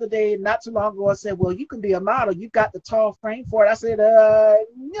the other day, not too long ago, and said, well, you can be a model. You got the tall frame for it. I said,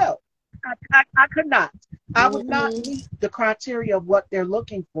 no, I could not. I would not meet the criteria of what they're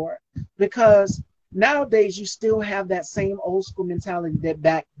looking for, because Nowadays, you still have that same old school mentality that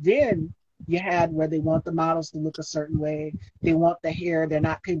back then you had, where they want the models to look a certain way. They want the hair. They're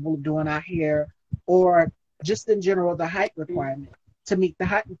not capable of doing our hair, or just in general, the height requirement, to meet the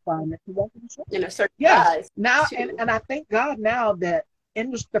height requirement to walk in the show. In a certain Yeah. size Now, too. and I thank God now that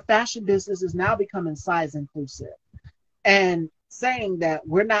the fashion business is now becoming size inclusive, and saying that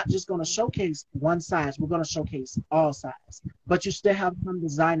we're not just going to showcase one size, we're going to showcase all size. But you still have some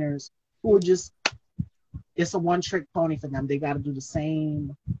designers who are just, it's a one trick pony for them. They got to do the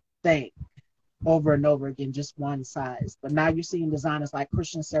same thing over and over again, just one size. But now you're seeing designers like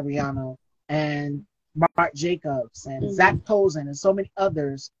Christian Siriano and Marc Jacobs and Zach Posen and so many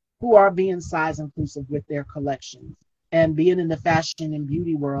others who are being size inclusive with their collections. And being in the fashion and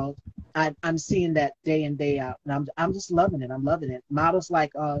beauty world, I'm seeing that day in, day out. And I'm just loving it. I'm loving it. Models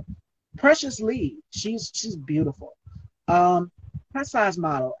like Precious Lee, she's beautiful. Plus size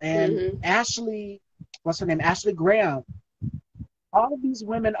model. And Ashley, what's her name? Ashley Graham. All of these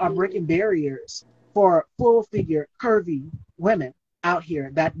women are breaking barriers for full figure, curvy women out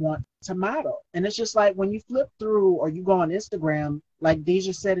here that want to model. And it's just like when you flip through or you go on Instagram, like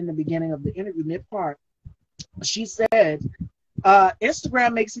Dejia said in the beginning of the interview, mid part, she said,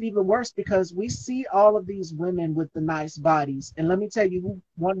 Instagram makes it even worse because we see all of these women with the nice bodies. And let me tell you,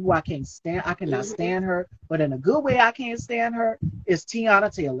 one who I can't stand, I cannot stand her, but in a good way I can't stand her, is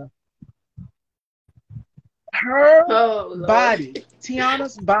Tiana Taylor. Her body,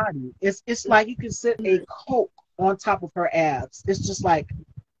 Tiana's body, it's like you can sit a Coke on top of her abs. It's just like,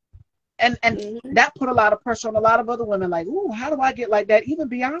 and that put a lot of pressure on a lot of other women. Like, ooh, how do I get like that? Even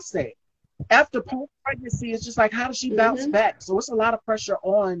Beyonce, after pregnancy, it's just like, how does she bounce back? So it's a lot of pressure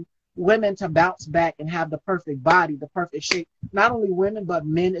on women to bounce back and have the perfect body, the perfect shape. Not only women, but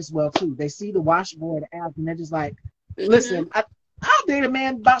men as well too. They see the washboard abs and they're just like, listen, I'll date a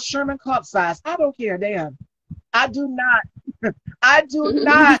man about Sherman Club size. I don't care, damn. I do not. I do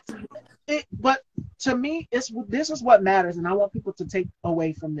not. But to me, this is what matters, and I want people to take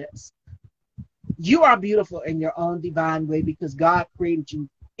away from this. You are beautiful in your own divine way because God created you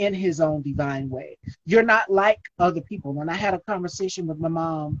in his own divine way. You're not like other people. And I had a conversation with my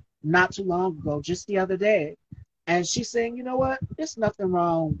mom not too long ago, just the other day, and she's saying, you know what? There's nothing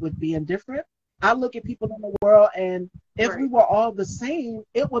wrong with being different. I look at people in the world, and if we were all the same,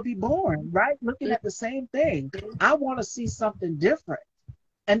 it would be boring, right? Looking at the same thing. I want to see something different.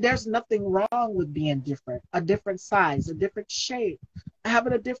 And there's nothing wrong with being different. A different size, a different shape,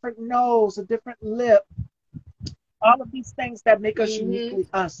 having a different nose, a different lip. All of these things that make us uniquely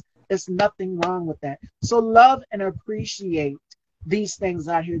us. There's nothing wrong with that. So love and appreciate these things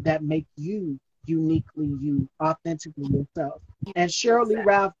out here that make you uniquely you, authentically yourself. And Shirley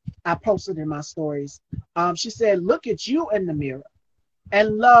Ralph, I posted in my stories, she said, look at you in the mirror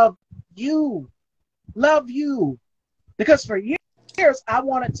and love you. Love you. Because for years, I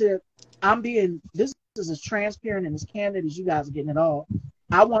wanted to, this is as transparent and as candid as you guys are getting it all.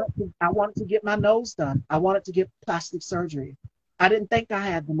 I wanted to get my nose done. I wanted to get plastic surgery. I didn't think I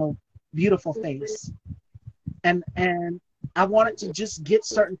had the most beautiful face. And I wanted to just get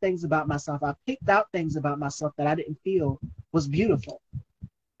certain things about myself. I picked out things about myself that I didn't feel was beautiful.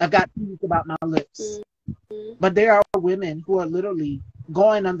 I got things about my lips. But there are women who are literally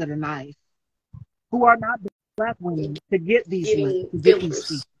going under the knife, who are not Black women, to get these lips, to get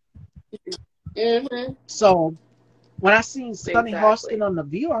these feet. So when I seen Sunny Hostin on The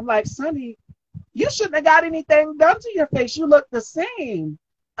View, I'm like, Sunny, you shouldn't have got anything done to your face. You look the same.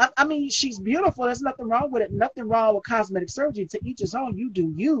 I mean, she's beautiful. There's nothing wrong with it. Nothing wrong with cosmetic surgery. To each his own. You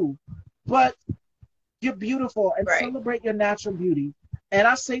do you. But you're beautiful, and celebrate your natural beauty. And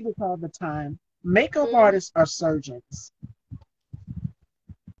I say this all the time. Makeup artists are surgeons.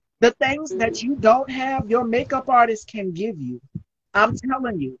 The things that you don't have, your makeup artist can give you. I'm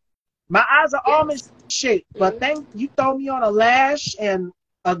telling you. My eyes are almond shaped, but you throw me on a lash and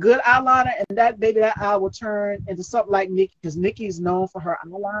a good eyeliner, and that eye will turn into something like Nicki, because Nicki is known for her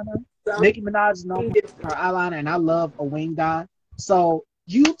eyeliner. Nicki Minaj is known for her eyeliner, and I love a winged eye. So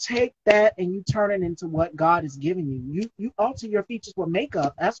you take that and you turn it into what God is giving you. You alter your features with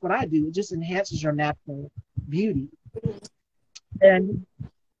makeup. That's what I do. It just enhances your natural beauty. And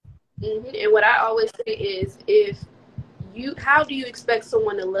what I always say is, how do you expect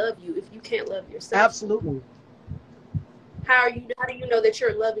someone to love you if you can't love yourself? Absolutely. How do you know that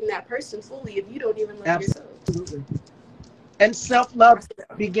you're loving that person fully if you don't even love yourself? Absolutely. And self-love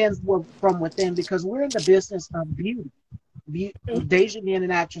begins from within, because we're in the business of beauty. Dejia being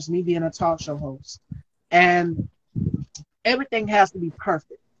an actress, me being a talk show host. And everything has to be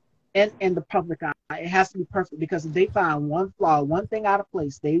perfect in the public eye. It has to be perfect, because if they find one flaw, one thing out of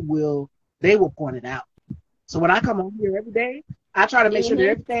place, they will they will point it out. So when I come on here every day, I try to make sure that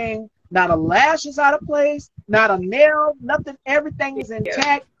everything, not a lash is out of place, not a nail, nothing, everything is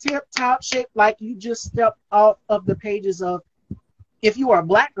intact, tip top shape, like you just stepped off of the pages of, if you were a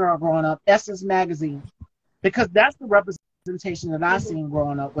black girl growing up, Essence Magazine. Because that's the representation that I seen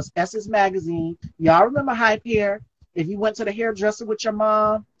growing up, was Essence Magazine. Y'all remember Hype Hair? If you went to the hairdresser with your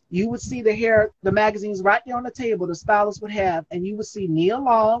mom, you would see the magazines right there on the table the stylist would have, and you would see Nia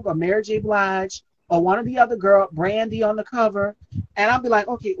Long or Mary J. Blige or one of the other girl, Brandy, on the cover. And I'd be like,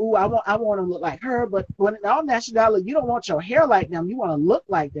 okay, ooh, I want to look like her. But when on National Dollar, you don't want your hair like them. You want to look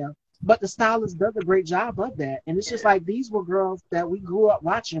like them. But the stylist does a great job of that. And it's just like, these were girls that we grew up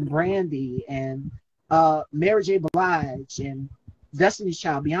watching, Brandy and Mary J. Blige and Destiny's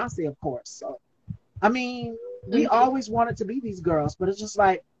Child, Beyonce, of course. So, I mean, we always wanted to be these girls, but it's just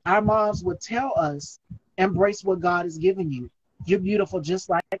like our moms would tell us, embrace what God has given you. You're beautiful just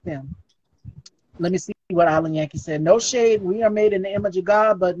like them. Let me see what Alan Yankee said. No shade. We are made in the image of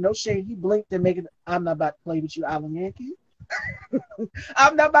God, but no shade. He blinked and make it. I'm not about to play with you, Alan Yankee.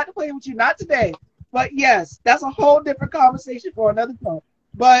 I'm not about to play with you. Not today. But yes, that's a whole different conversation for another time.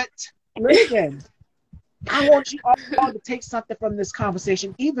 But listen, I want you all to take something from this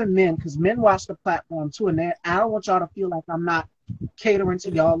conversation, even men, because men watch the platform too. And I don't want y'all to feel like I'm not catering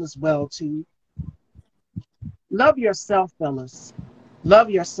to y'all as well, too. Love yourself, fellas.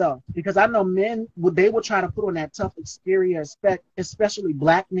 Love yourself, because I know men, they will try to put on that tough exterior, especially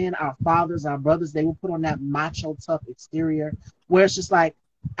black men, our fathers, our brothers, they will put on that macho, tough exterior, where it's just like,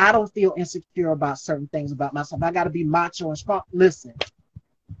 I don't feel insecure about certain things about myself. I got to be macho and strong. Listen,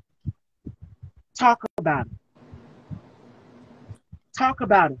 talk about it. Talk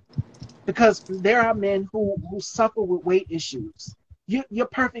about it, because there are men who suffer with weight issues. You're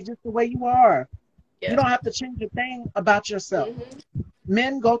perfect just the way you are. Yeah. You don't have to change a thing about yourself.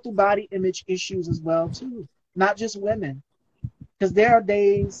 Men go through body image issues as well, too. Not just women. Because there are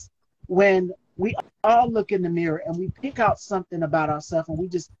days when we all look in the mirror and we pick out something about ourselves and we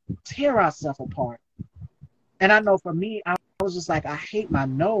just tear ourselves apart. And I know for me, I was just like, I hate my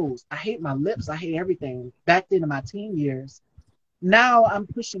nose. I hate my lips. I hate everything. Back then in my teen years. Now I'm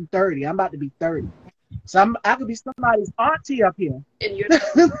pushing 30. I'm about to be 30. So I could be somebody's auntie up here. And you're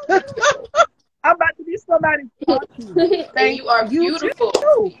I'm about to be somebody's auntie. And you are beautiful.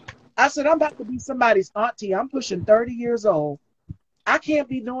 Too. I said, I'm about to be somebody's auntie. I'm pushing 30 years old. I can't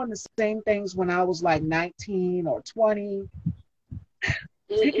be doing the same things when I was like 19 or 20.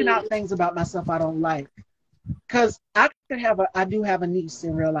 Picking out things about myself I don't like. Because I do have a niece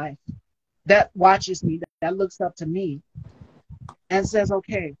in real life that watches me, that looks up to me and says,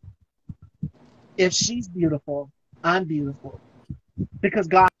 okay, if she's beautiful, I'm beautiful. Because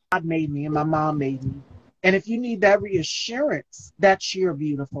God made me and my mom made me. And if you need that reassurance that you're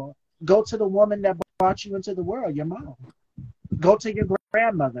beautiful, go to the woman that brought you into the world, your mom. Go to your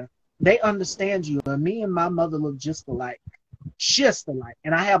grandmother. They understand you. And me and my mother look just alike. Just alike.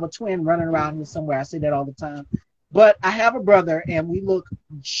 And I have a twin running around here somewhere. I say that all the time. But I have a brother and we look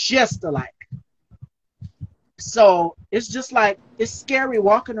just alike. So it's just like, it's scary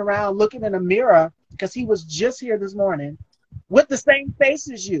walking around looking in a mirror, because he was just here this morning with the same face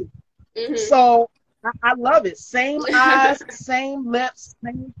as you. So I love it. Same eyes, same lips,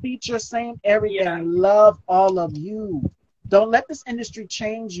 same features, same everything. Yeah. Love all of you. Don't let this industry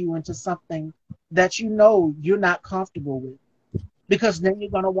change you into something that you know you're not comfortable with. Because then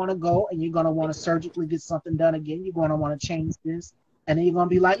you're going to want to go and you're going to want to surgically get something done again. You're going to want to change this. And then you're going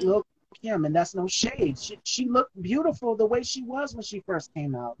to be like, look, Kim, and that's no shade. She looked beautiful the way she was when she first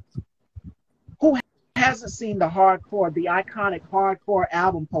came out. Who hasn't seen the iconic hardcore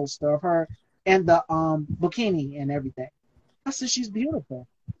album poster of her and the bikini and everything? I said, she's beautiful.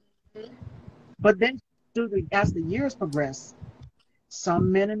 But then as the years progressed,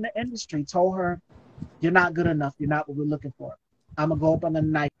 some men in the industry told her, you're not good enough. You're not what we're looking for. I'm going to go up on the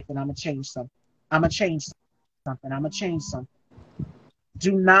knife and I'm going to change something. I'm going to change something. I'm going to change something.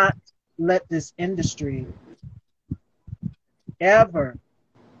 Do not let this industry ever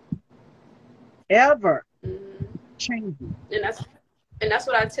change you. And that's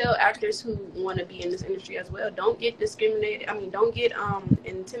what I tell actors who want to be in this industry as well. Don't get discriminated. I mean, don't get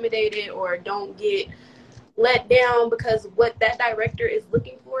intimidated or don't get let down, because what that director is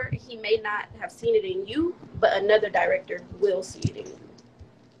looking for, he may not have seen it in you, but another director will see it in you.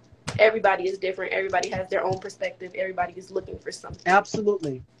 Everybody is different. Everybody has their own perspective. Everybody is looking for something.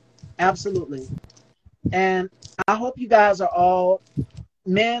 Absolutely. Absolutely. And I hope you guys are all,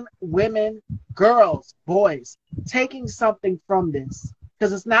 men, women, girls, boys, taking something from this.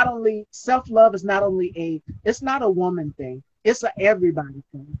 Because it's not only, self-love is not only it's not a woman thing. It's a everybody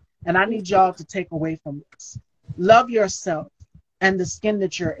thing. And I need y'all to take away from this. Love yourself and the skin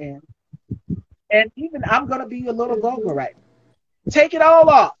that you're in. And even I'm going to be a little vulgar right now. Take it all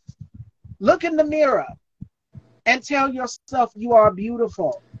off. Look in the mirror and tell yourself you are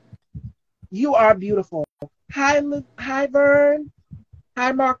beautiful. You are beautiful. Hi, Vern.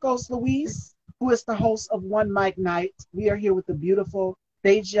 Hi, Marcos Luis, who is the host of One Mic Night. We are here with the beautiful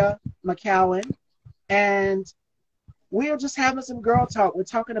Dejia McCowan. And we are just having some girl talk. We're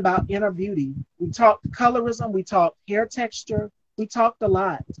talking about inner beauty. We talked colorism. We talked hair texture. We talked a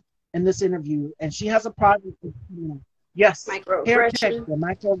lot in this interview. And she has a project. Yes, hair texture,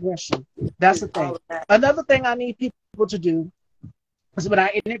 microaggression. That's the thing. Another thing I need people to do is when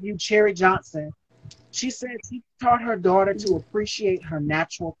I interviewed Cherry Johnson, she said she taught her daughter to appreciate her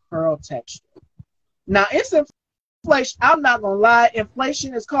natural curl texture. Now, it's inflation. I'm not going to lie.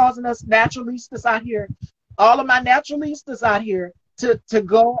 Inflation is causing us naturalistas out here, all of my naturalistas out here, to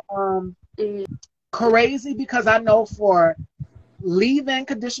go crazy, because I know for leave-in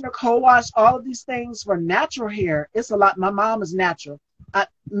conditioner, co-wash, all of these things for natural hair, it's a lot. My mom is natural.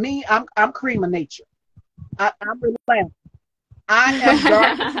 I'm cream of nature. I'm relaxed. I am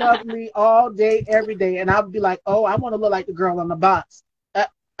dark and lovely all day, every day, and I would be like, oh, I want to look like the girl on the box.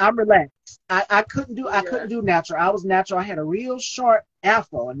 I'm relaxed. I couldn't do natural. I was natural. I had a real short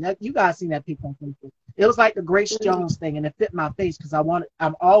afro, and you guys seen that people on Facebook. It was like the Grace Jones thing, and it fit my face because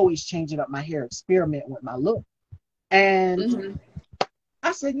I'm always changing up my hair, experimenting with my look. And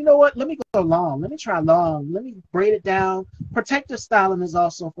I said, you know what? Let me go long. Let me try long. Let me braid it down. Protective styling is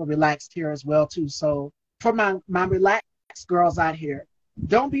also for relaxed hair as well too. So for my relaxed girls out here,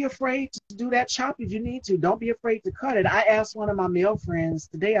 don't be afraid to do that chop if you need to. Don't be afraid to cut it. I asked one of my male friends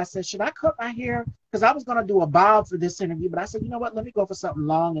today, I said, should I cut my hair? Because I was going to do a bob for this interview, but I said, you know what? Let me go for something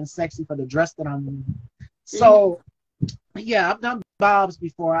long and sexy for the dress that I'm wearing. So yeah, I've done bobs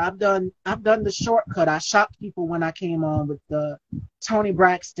before. I've done the shortcut. I shocked people when I came on with the Toni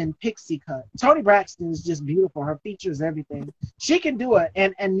Braxton pixie cut. Toni Braxton is just beautiful. Her features, everything. She can do it.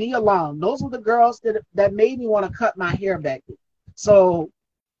 And Nia Long. Those were the girls that made me want to cut my hair back then. So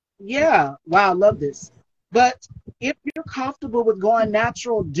yeah, wow, I love this. But if you're comfortable with going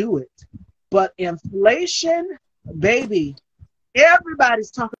natural, do it. But inflation, baby,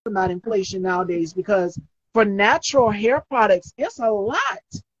 everybody's talking about inflation nowadays, because for natural hair products, it's a lot.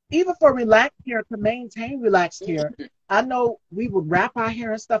 Even for relaxed hair, to maintain relaxed hair. I know we would wrap our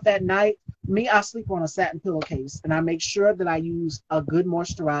hair and stuff at night. Me, I sleep on a satin pillowcase, and I make sure that I use a good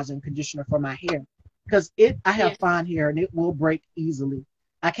moisturizing conditioner for my hair, because I have fine hair and it will break easily.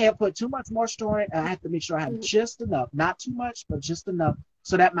 I can't put too much moisture on it. I have to make sure I have just enough, not too much, but just enough,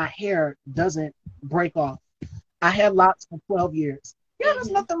 so that my hair doesn't break off. I had locks for 12 years. Yeah,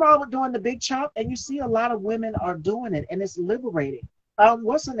 there's nothing wrong with doing the big chop, and you see a lot of women are doing it, and it's liberating.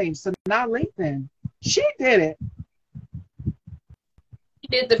 What's her name? Sanaa Lathan. She did it. She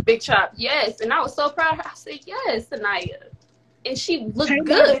did the big chop, yes, and I was so proud of her. I said, yes, Sanaya. And she looked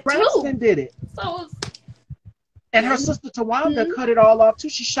good, Braxton too. Did it. So and her sister Tawanda cut it all off, too.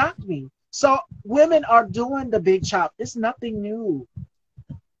 She shocked me. So women are doing the big chop. It's nothing new.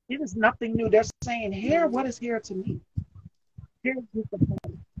 It is nothing new. They're saying, hair, what is hair to me?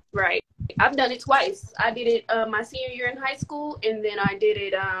 Right. I've done it twice. I did it my senior year in high school, and then I did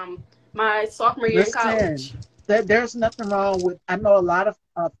it my sophomore year in college. There's nothing wrong with, I know a lot of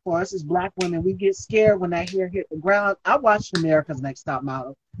for us as Black women, we get scared when that hair hit the ground. I watched America's Next Top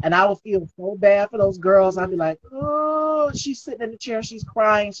Model, and I would feel so bad for those girls. I'd be like, oh, she's sitting in the chair, she's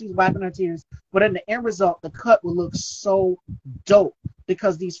crying, she's wiping her tears. But in the end result, the cut will look so dope,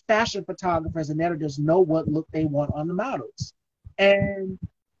 because these fashion photographers and editors know what look they want on the models. And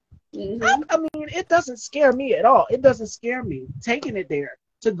I mean, it doesn't scare me at all. It doesn't scare me taking it there,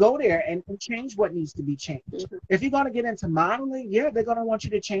 to go there and change what needs to be changed. If you're going to get into modeling, yeah, they're going to want you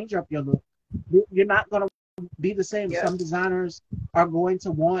to change up your look. You're not going to be the same. Some designers are going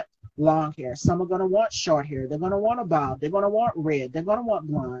to want long hair. Some are going to want short hair. They're going to want a bob. They're going to want red. They're going to want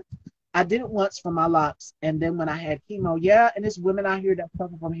blonde. I did it once for my locks, and then when I had chemo, and there's women out here that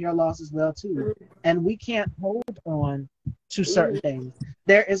suffer from hair loss as well too, and we can't hold on to certain things.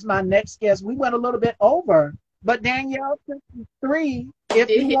 There is my next guest. We went a little bit over, but Danielle, 53, if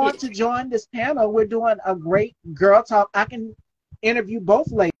you want to join this panel, we're doing a great girl talk. I can interview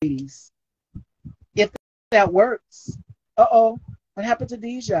both ladies if that works. Uh-oh, what happened to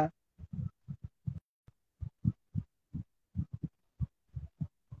Dejia?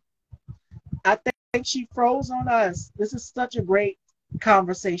 I think she froze on us. This is such a great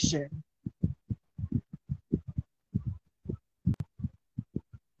conversation.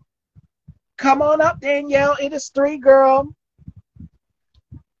 Come on up, Danielle. It is 3, girl.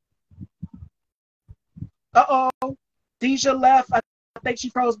 Uh-oh. Dejia left. I think she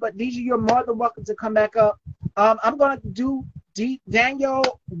froze, but Dejia, you're more than welcome to come back up. I'm going to do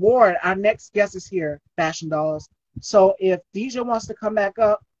Danielle Ward. Our next guest is here, Fashion Dolls. So if Dejia wants to come back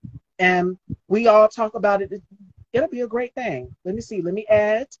up and we all talk about it, it'll be a great thing. Let me see. Let me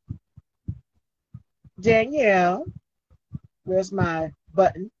add Danielle. Where's my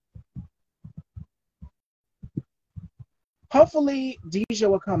button? Hopefully, Dejia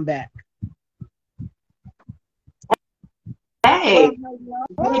will come back. Hey.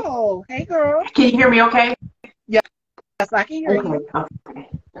 Oh, hey, girl. Can you hear me okay? Yes, I can hear you. Okay.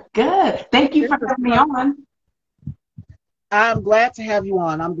 Good. Thank you for having me on. I'm glad to have you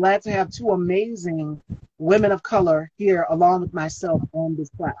on. I'm glad to have two amazing women of color here along with myself on this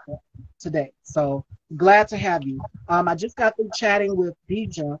platform today. So glad to have you. I just got through chatting with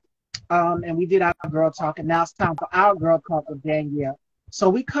Dejia, and we did our girl talk, and now it's time for our girl talk with Danielle. So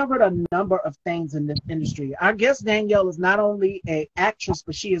we covered a number of things in this industry. Our guest Danielle is not only an actress,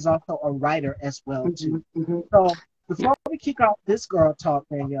 but she is also a writer as well too. So before we kick off this girl talk,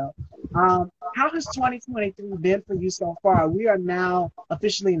 Danielle, how has 2023 been for you so far? We are now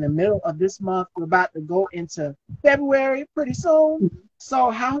officially in the middle of this month. We're about to go into February pretty soon. So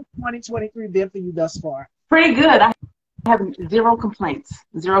how has 2023 been for you thus far? Pretty good. I have zero complaints.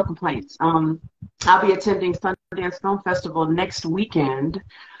 Zero complaints. I'll be attending Sundance Film Festival next weekend.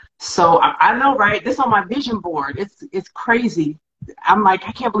 So I know, right? This on my vision board. It's crazy. I'm like,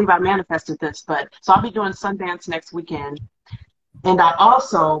 I can't believe I manifested this. But so I'll be doing Sundance next weekend. And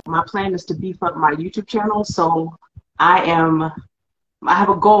my plan is to beef up my YouTube channel. So I have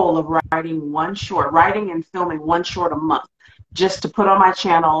a goal of writing and filming one short a month, just to put on my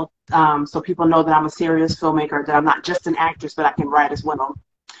channel, so people know that I'm a serious filmmaker, that I'm not just an actress, but I can write as well.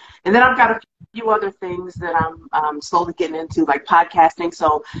 And then I've got a few other things that I'm slowly getting into, like podcasting.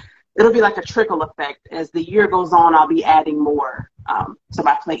 So it'll be like a trickle effect. As the year goes on, I'll be adding more to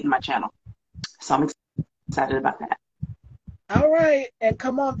my plate and my channel. So I'm excited about that. All right. And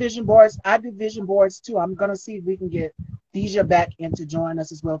come on, vision boards. I do vision boards too. I'm going to see if we can get Dejia back in to join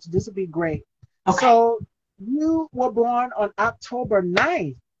us as well. So this will be great. Okay. So you were born on October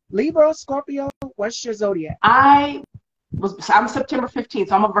 9th. Libra, Scorpio, what's your zodiac? I'm September 15th,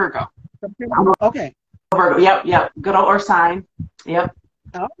 so I'm a Virgo. Okay. Virgo, yep. Good old earth sign. Yep.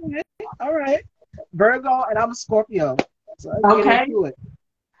 All right. Virgo, and I'm a Scorpio. So let's get into it.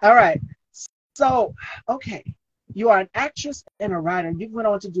 All right. So, okay. You are an actress and a writer. You went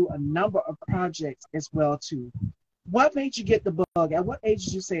on to do a number of projects as well, too. What made you get the bug? At what age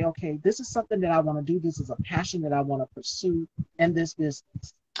did you say, okay, this is something that I want to do. This is a passion that I want to pursue in this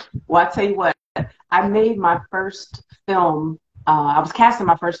business? Well, I tell you what, I made my first film. I was casting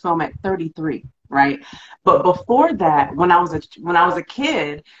my first film at 33, right? But before that, when I was a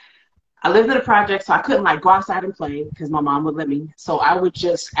kid, I lived in a project, so I couldn't like go outside and play because my mom would let me. So I would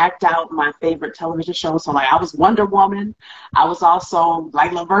just act out my favorite television shows. So like I was Wonder Woman. I was also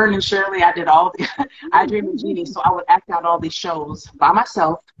like Laverne and Shirley. I did all the I Dream of Jeannie. So I would act out all these shows by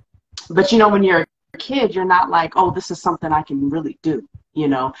myself. But you know, when you're a kid, you're not like, oh, this is something I can really do. You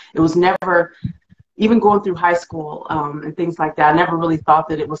know, it was never, even going through high school and things like that, I never really thought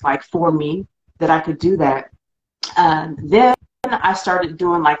that it was like for me that I could do that. Then I started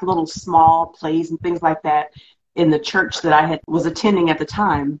doing like little small plays and things like that in the church that I was attending at the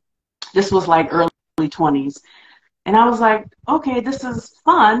time. This was like early 20s. And I was like, okay, this is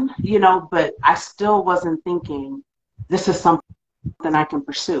fun, you know, but I still wasn't thinking this is something I can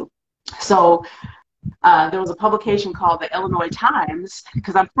pursue. So there was a publication called the Illinois Times,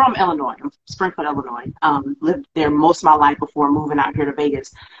 because I'm from Illinois. I'm Springfield, Illinois. Lived there most of my life before moving out here to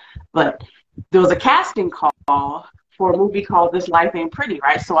Vegas. But there was a casting call for a movie called This Life Ain't Pretty,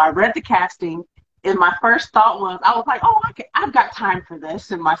 right? So I read the casting, and my first thought was, I was like, oh, I've got time for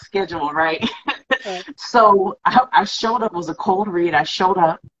this in my schedule, right? Okay. So I showed up. It was a cold read. I showed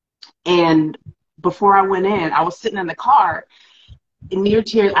up, and before I went in, I was sitting in the car, in near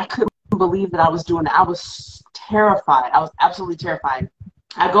tears. I couldn't believe that I was doing it. I was terrified. I was absolutely terrified.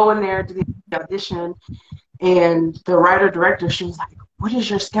 I go in there to the audition, and the writer-director, she was like, what does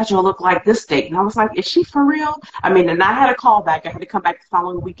your schedule look like this date? And I was like, is she for real? I mean, and I had a call back. I had to come back the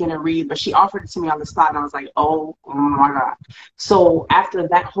following weekend and read, but she offered it to me on the spot, and I was like, oh my God. So after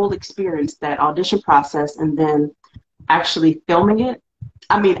that whole experience, that audition process, and then actually filming it,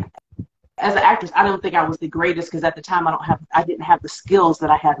 I mean, as an actress, I don't think I was the greatest, because at the time I didn't have the skills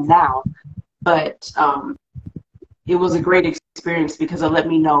that I have now. But it was a great experience because it let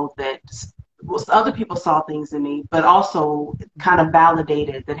me know that other people saw things in me, but also kind of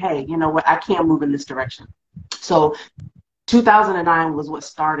validated that, hey, you know what, I can move in this direction. So 2009 was what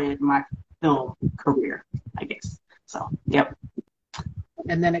started my film career. I guess. So, yep.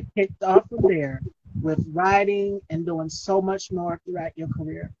 And then it kicked off from there with writing and doing so much more throughout your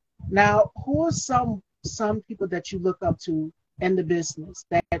career. Now, who are some people that you look up to in the business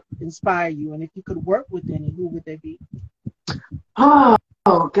that inspire you? And if you could work with any, who would they be? Oh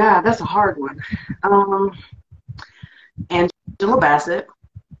God, that's a hard one. Angela Bassett.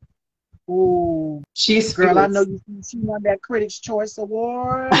 Ooh, She's girl, I know fierce. she won that Critics' Choice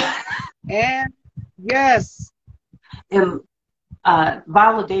Award. And yes, And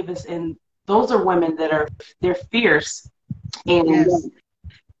Viola Davis, and those are women that they're fierce. And yes,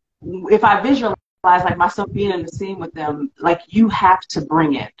 if I visualize like myself being in the scene with them, like you have to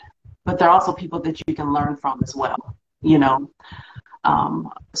bring it, but they're also people that you can learn from as well, you know.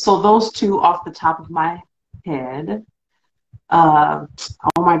 So those two off the top of my head. Oh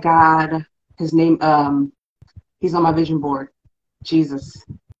my God, his name. He's on my vision board. Jesus,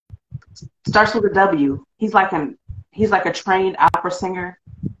 starts with a W. He's like a trained opera singer.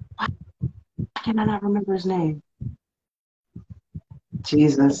 Why can I not remember his name?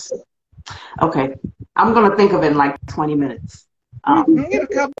 Jesus. Okay, I'm gonna think of it in like 20 minutes. it'll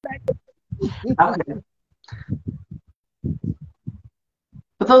come back. Okay,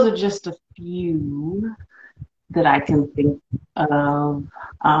 but those are just a few that I can think of.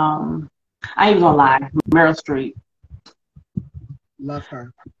 I ain't gonna lie, Meryl Streep. Love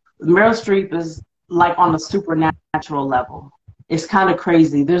her. Meryl Streep is like on a supernatural level. It's kind of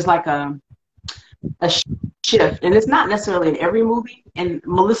crazy. There's like a shift, and it's not necessarily in every movie. And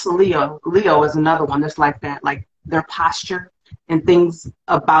Melissa Leo is another one that's like that, like their posture and things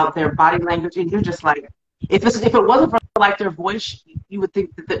about their body language, and you're just like, if it wasn't for like their voice, you would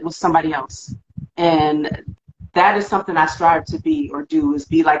think that it was somebody else. And that is something I strive to be or do, is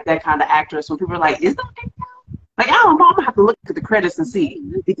be like that kind of actress. When people are like, is that like, I don't know, I'm gonna have to look at the credits and see,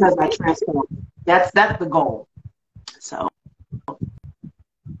 because I transform. That's the goal. So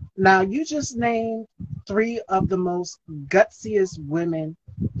Now, you just named three of the most gutsiest women.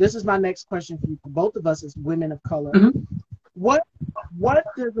 This is my next question for you, for both of us as women of color. mhm. What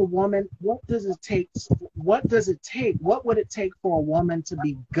does a woman, what does it take, what would it take for a woman to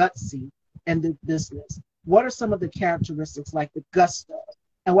be gutsy in the business? What are some of the characteristics, like the gusto?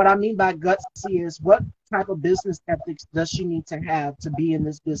 And what I mean by gutsy is, what type of business ethics does she need to have to be in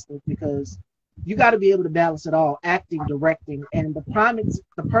this business? Because you got to be able to balance it all: acting, directing, and the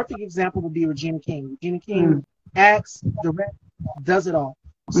perfect example would be Regina King. Regina King acts, directs, does it all.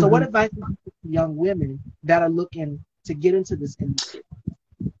 So, what advice would you give to young women that are looking to get into this industry?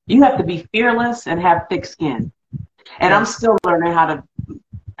 You have to be fearless and have thick skin. And I'm still learning how to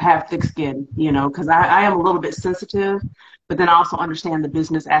have thick skin, you know, because I am a little bit sensitive, but then I also understand the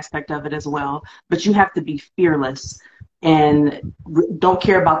business aspect of it as well. But you have to be fearless and don't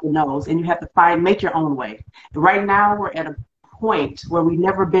care about the no's, and you have to make your own way. Right now, we're at a point where we've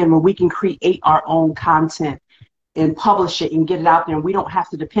never been, where we can create our own content and publish it and get it out there, and we don't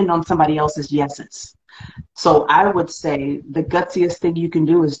have to depend on somebody else's yeses. So I would say the gutsiest thing you can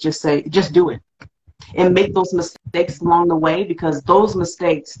do is just do it, and make those mistakes along the way, because those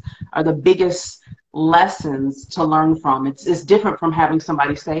mistakes are the biggest lessons to learn from. It's different from having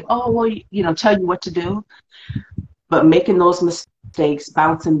somebody say, oh, well, you know, tell you what to do, but making those mistakes,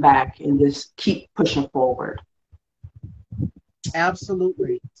 bouncing back, and just keep pushing forward.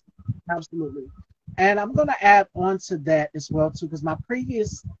 Absolutely. Absolutely. And I'm going to add on to that as well, too, because my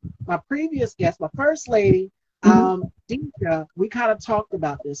previous guest, my first lady, Dejia, we kind of talked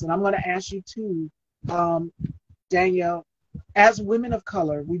about this, and I'm going to ask you too, Danielle. As women of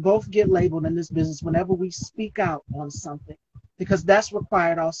color, we both get labeled in this business whenever we speak out on something, because that's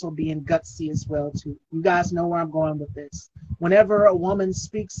required also being gutsy as well too. You guys know where I'm going with this. Whenever a woman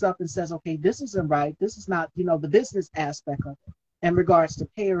speaks up and says, okay, this isn't right, this is not, you know, the business aspect of it in regards to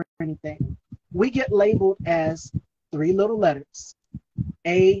pay or anything, we get labeled as three little letters: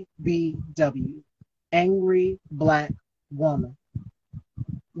 ABW, angry black woman.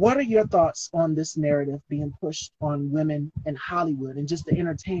 What are your thoughts on this narrative being pushed on women in Hollywood and just the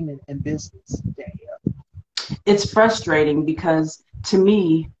entertainment and business, Danielle? It's frustrating because, to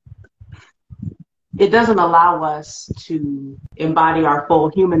me, it doesn't allow us to embody our full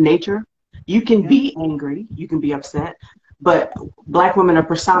human nature. You can be angry, you can be upset, but Black women are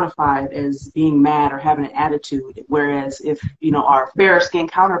personified as being mad or having an attitude, whereas if, you know, our fairer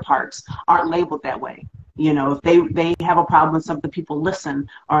skinned counterparts aren't labeled that way. You know, if they have a problem with something, people listen,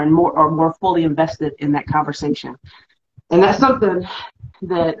 or more fully invested in that conversation. And that's something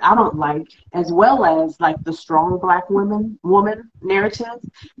that I don't like, as well as like the strong Black woman narrative.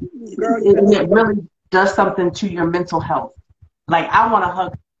 It really does something to your mental health. Like, I want to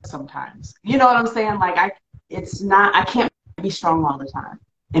hug sometimes. You know what I'm saying? Like I can't be strong all the time.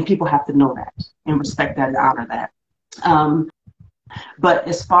 And people have to know that and respect that and honor that. But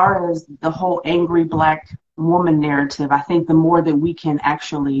as far as the whole angry Black woman narrative, I think the more that we can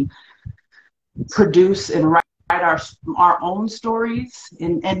actually produce and write our own stories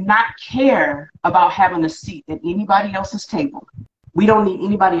and not care about having a seat at anybody else's table. We don't need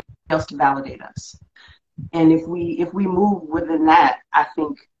anybody else to validate us. And if we move within that, I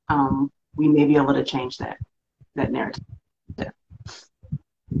think we may be able to change that narrative.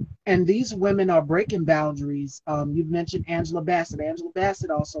 And these women are breaking boundaries. You've mentioned Angela Bassett. Angela Bassett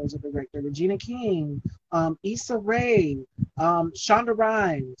also is a director. Regina King, Issa Rae, Shonda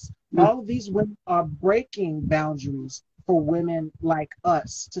Rhimes. All of these women are breaking boundaries for women like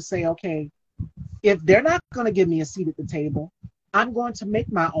us to say, okay, if they're not going to give me a seat at the table, I'm going to make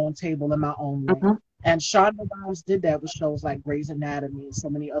my own table in my own way. And Shonda Rhimes did that with shows like Grey's Anatomy and so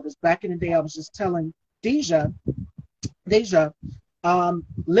many others. Back in the day, I was just telling Dejia,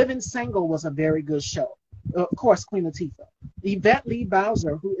 Living Single was a very good show. Of course, Queen Latifah. Yvette Lee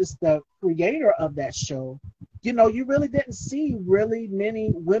Bowser, who is the creator of that show, you know, you really didn't see really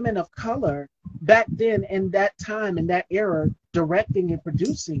many women of color back then in that time, in that era, directing and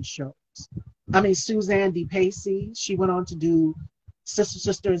producing shows. I mean, Suzanne DePacy, she went on to do Sister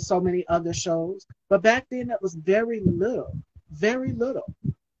Sister and so many other shows. But back then, it was very little, very little.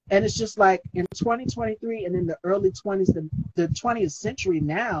 And it's just like in 2023 and in the early 20s, the 20th century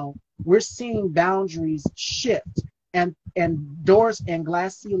now, we're seeing boundaries shift and doors and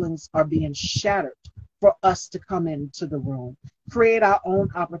glass ceilings are being shattered for us to come into the room, create our own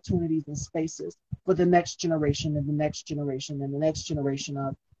opportunities and spaces for the next generation and the next generation and the next generation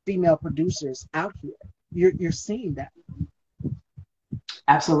of female producers out here. You're seeing that.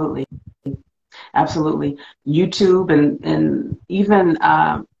 Absolutely. Absolutely. YouTube and even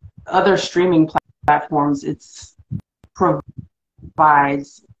other streaming platforms, it's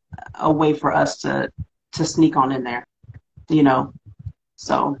provides a way for us to sneak on in there, you know.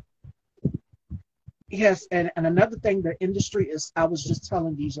 So yes, and another thing, the industry is, I was just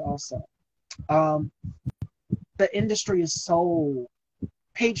telling Dejia also, the industry is so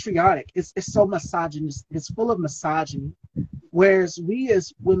patriotic, it's so misogynist, it's full of misogyny. Whereas we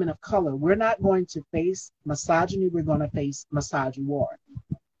as women of color, we're not going to face misogyny, we're going to face misogyny.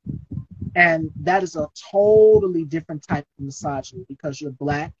 And that is a totally different type of misogyny because you're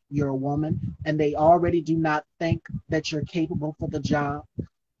Black, you're a woman, and they already do not think that you're capable for the job.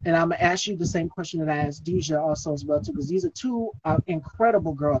 And I'm going to ask you the same question that I asked Dejia also as well, too, because these are two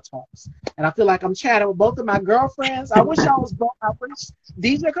incredible girl talks. And I feel like I'm chatting with both of my girlfriends. I wish I was both. I wish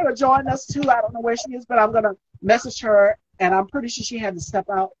Dejia could have joined us, too. I don't know where she is, but I'm going to message her, and I'm pretty sure she had to step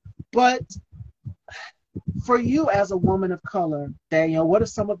out. But for you as a woman of color, Danielle, what are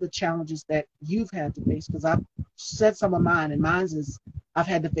some of the challenges that you've had to face? Because I've said some of mine, and mine is I've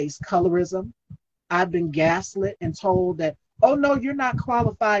had to face colorism. I've been gaslit and told that, oh, no, you're not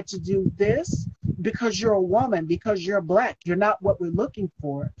qualified to do this because you're a woman, because you're Black. You're not what we're looking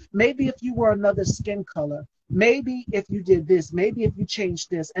for. Maybe if you were another skin color, maybe if you did this, maybe if you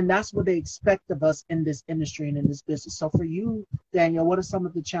changed this, and that's what they expect of us in this industry and in this business. So for you, Danielle, what are some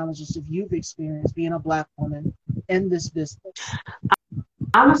of the challenges that you've experienced being a Black woman in this business?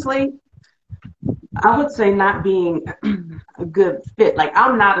 Honestly, I would say not being a good fit. Like,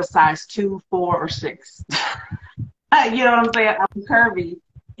 I'm not a size 2, 4, or 6. You know what I'm saying? I'm curvy,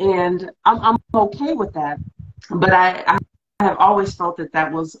 and I'm okay with that. But I have always felt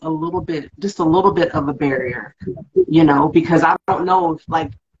that was just a little bit of a barrier, you know, because I don't know if,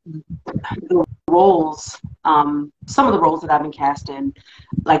 like, the roles, some of the roles that I've been cast in,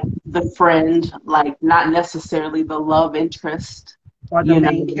 like the friend, like not necessarily the love interest, Or the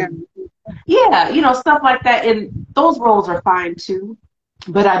main character. Yeah, you know, stuff like that. And those roles are fine too.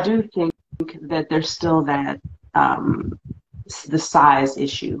 But I do think that there's still that, the size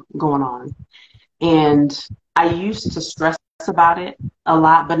issue going on. And I used to stress about it a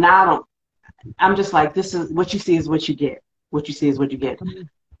lot, but now I don't. I'm just like, this is what you see is what you get. What you see is what you get.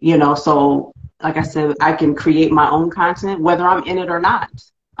 You know, so like I said, I can create my own content, whether I'm in it or not,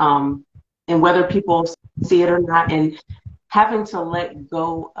 and whether people see it or not, and having to let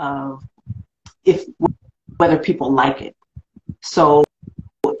go of whether people like it. So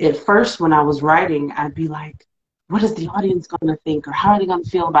at first, when I was writing, I'd be like, what is the audience going to think, or how are they going to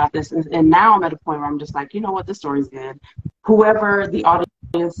feel about this? And now I'm at a point where I'm just like, you know what, this story's good. Whoever the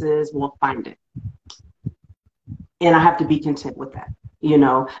audience is will find it. And I have to be content with that, you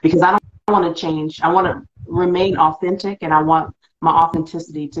know, because I don't want to change. I want to remain authentic, and I want my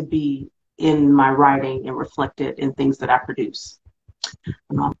authenticity to be in my writing and reflected in things that I produce.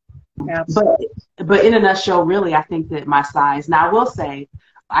 Um, Absolutely. but in a nutshell, really, I think that my size. Now, I will say,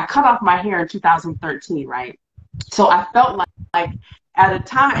 I cut off my hair in 2013, right? So I felt like at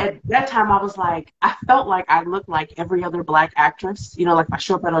that time, I was like, I felt like I looked like every other Black actress. You know, like I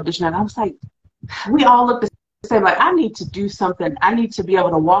show up at audition, and I was like, we all look the same. Like, I need to do something. I need to be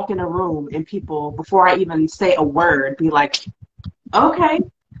able to walk in a room and people, before I even say a word, be like, okay.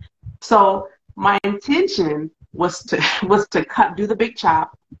 So my intention was to do the big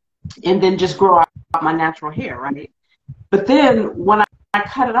chop and then just grow out my natural hair, right? But then when I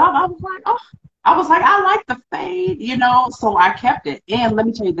cut it off, I was like, I like the fade, you know, so I kept it. And let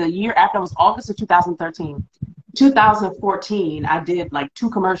me tell you, the year after, it was August of 2013. 2014, I did like 2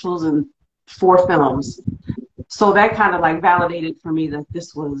 commercials and 4 films. So that kind of like validated for me that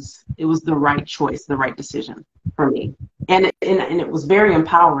it was the right choice, the right decision for me. And it was very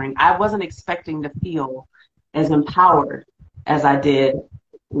empowering. I wasn't expecting to feel as empowered as I did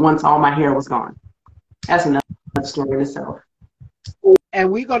once all my hair was gone. That's another story in itself.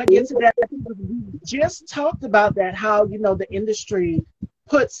 And we're going to get to that. We just talked about that, how, you know, the industry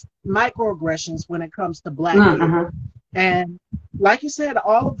puts microaggressions when it comes to Black hair. And like you said,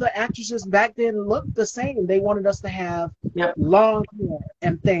 all of the actresses back then looked the same. They wanted us to have long hair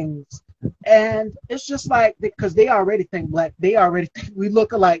and things. And it's just like, because they already think Black, they already think we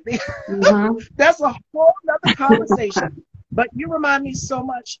look alike. That's a whole other conversation. But you remind me so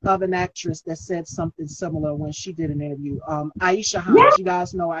much of an actress that said something similar when she did an interview. Aisha Hines. Yes. You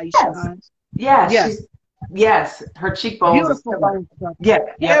guys know Aisha Hines? Yes. Yes. Her cheekbones. Beautiful bone structure.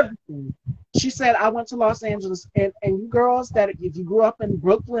 Yeah. Everything. She said, I went to Los Angeles, and you girls that if you grew up in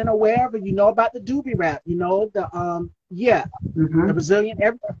Brooklyn or wherever, you know about the doobie rap, you know, the Brazilian,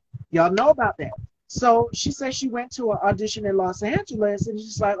 y'all know about that. So she said she went to an audition in Los Angeles, and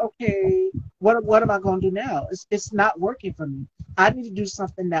she's like, okay, what am I going to do now? It's not working for me. I need to do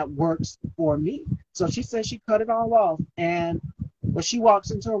something that works for me. So she said she cut it all off, and when she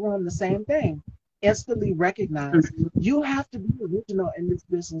walks into a room, the same thing. Instantly recognize you have to be original in this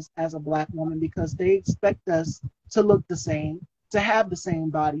business as a Black woman, because they expect us to look the same, to have the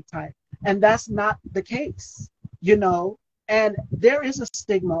same body type, and that's not the case, you know. And there is a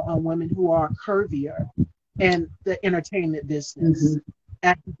stigma on women who are curvier in the entertainment business.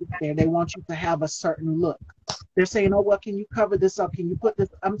 After you get there, they want you to have a certain look. They're saying, oh, well, can you cover this up? Can you put this?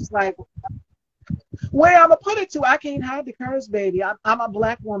 I'm just like, where I'm gonna put it to? I can't hide the curves, baby. I'm a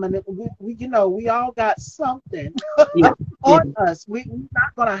Black woman. We you know, we all got something on us. We're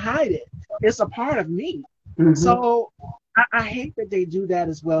not gonna hide it. It's a part of me. So I hate that they do that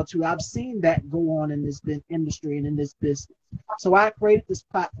as well too. I've seen that go on in this industry and in this business. So I created this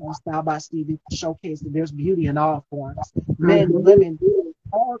platform, Style by Stevie, to showcase that there's beauty in all forms. Men, women,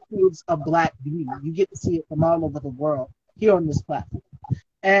 all kinds of Black beauty. You get to see it from all over the world here on this platform.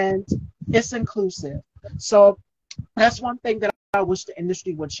 And it's inclusive. So that's one thing that I wish the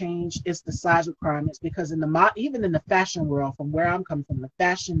industry would change, is the size requirements, because even in the fashion world, from where I'm coming from, the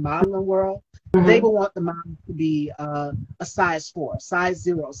fashion modeling world, they will want the model to be a size 4, size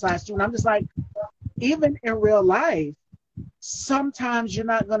 0, size 2. And I'm just like, even in real life, sometimes you're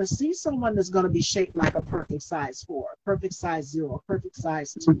not going to see someone that's going to be shaped like a perfect size 4, perfect size 0, perfect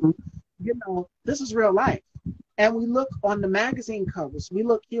size 2. You know, this is real life. And we look on the magazine covers, we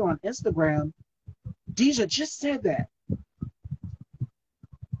look here on Instagram. Dejia just said that.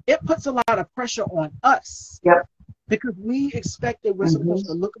 It puts a lot of pressure on us. Because we expect that we're supposed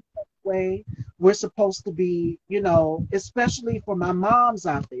to look a certain way. We're supposed to be, you know, especially for my moms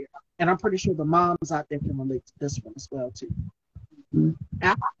out there. And I'm pretty sure the moms out there can relate to this one as well, too.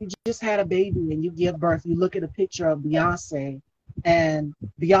 After you just had a baby and you give birth, you look at a picture of Beyonce, and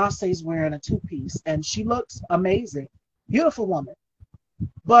Beyonce's wearing a 2-piece, and she looks amazing. Beautiful woman.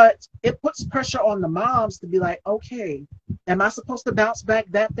 But it puts pressure on the moms to be like, okay, am I supposed to bounce back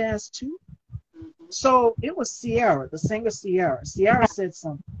that fast too? So it was Sierra, the singer Sierra. Sierra said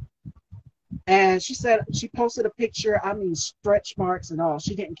something. And she said, she posted a picture, I mean, stretch marks and all.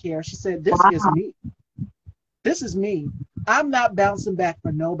 She didn't care. She said, this is me. This is me. I'm not bouncing back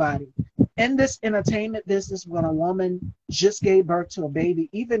for nobody. In this entertainment business, when a woman just gave birth to a baby,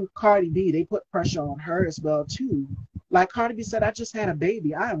 even Cardi B, they put pressure on her as well too. Like Cardi B said, I just had a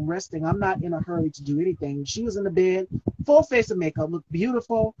baby. I am resting. I'm not in a hurry to do anything. She was in the bed, full face of makeup, looked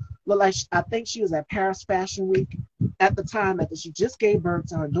beautiful. Looked like I think she was at Paris Fashion Week at the time after she just gave birth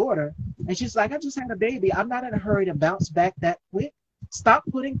to her daughter. And she's like, I just had a baby. I'm not in a hurry to bounce back that quick. Stop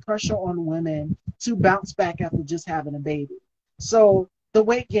putting pressure on women to bounce back after just having a baby. So the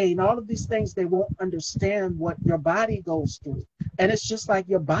weight gain, all of these things, they won't understand what your body goes through. And it's just like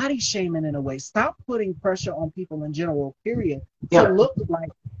your body shaming in a way. Stop putting pressure on people in general, period, to Yep. look like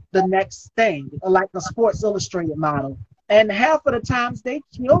the next thing, like a Sports Illustrated model. And half of the times they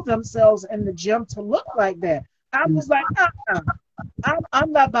kill themselves in the gym to look like that. I was like,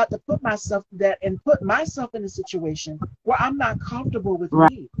 I'm not about to put myself through that and put myself in a situation where I'm not comfortable with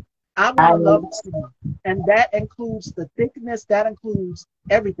Right. me. I want to love you. And that includes the thickness, that includes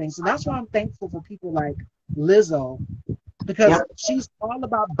everything. So that's why I'm thankful for people like Lizzo, because Yep. she's all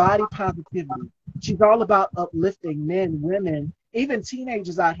about body positivity. She's all about uplifting men, women, even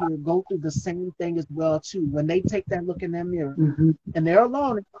teenagers out here go through the same thing as well too. When they take that look in their mirror Mm-hmm. and they're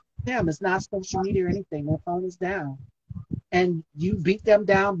alone, it's not social media or anything. Their phone is down, and you beat them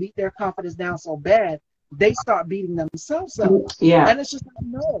down, beat their confidence down so bad, they start beating themselves up. Yeah. And it's just like,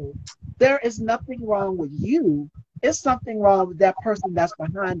 no, there is nothing wrong with you. It's something wrong with that person that's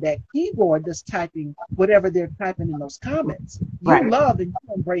behind that keyboard that's typing whatever they're typing in those comments. You Right. love and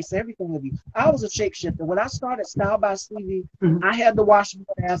you embrace everything of you. I was a shapeshifter. When I started Style by Stevie, Mm-hmm. I had to wash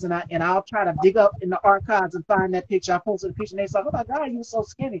my ass, and I'll try to dig up in the archives and find that picture. I posted a picture and they said, "Oh my God, you were so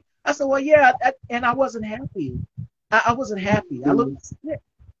skinny." I said, "Well, yeah," and I wasn't happy. I wasn't happy. I looked sick.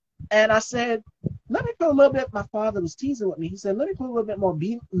 And I said, let me put a little bit, my father was teasing with me. He said, let me put a little bit more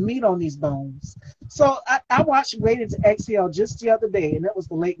meat on these bones. So I watched Waiting to Exhale just the other day, and that was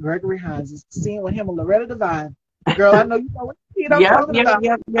the late Gregory Hines' scene with him and Loretta Devine. Girl, I know you know what scene I'm Yep. talking Yep. about.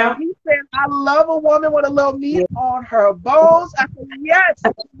 Yep. Yep. And he said, I love a woman with a little meat on her bones. I said, yes,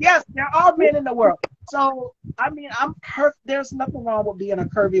 yes, there are men in the world. So, I mean, I'm perfect. There's nothing wrong with being a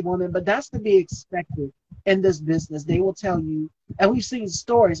curvy woman, but that's to be expected in this business. They will tell you, and we've seen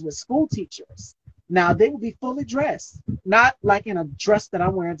stories with school teachers. Now, they will be fully dressed, not like in a dress that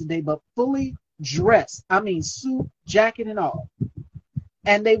I'm wearing today, but fully dressed. I mean, suit, jacket, and all.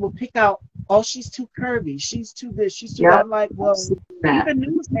 And they will pick out, oh, she's too curvy, she's too this, she's too that. I'm like, well, even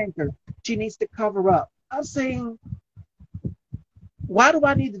news anchor, she needs to cover up. I'm saying, why do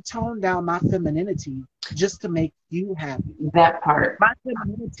I need to tone down my femininity just to make you happy? That part. My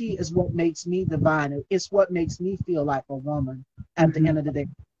femininity is what makes me divine. It's what makes me feel like a woman at the end of the day.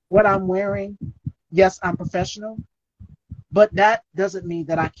 What I'm wearing, yes, I'm professional, but that doesn't mean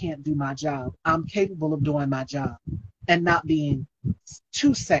that I can't do my job. I'm capable of doing my job and not being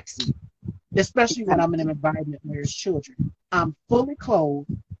too sexy, especially when I'm in an environment where there's children. I'm fully clothed.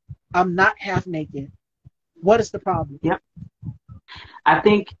 I'm not half naked. What is the problem? Yep. I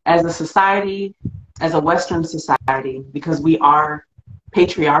think as a society, as a Western society, because we are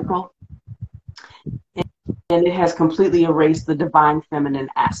patriarchal, and it has completely erased the divine feminine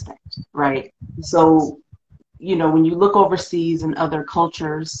aspect, right? So, you know, when you look overseas in other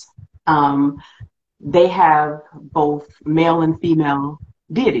cultures, they have both male and female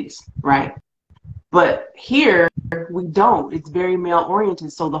deities, right? But here we don't. It's very male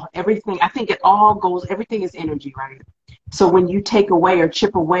oriented. So everything, I think it all goes, everything is energy, right? So when you take away or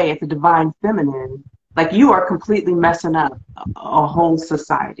chip away at the divine feminine, like you are completely messing up a whole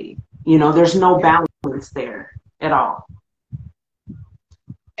society. You know, there's no balance there at all.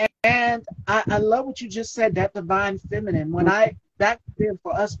 And I love what you just said, that divine feminine. When back then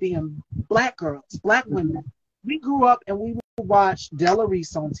for us being black girls, black women, we grew up and we would watch Della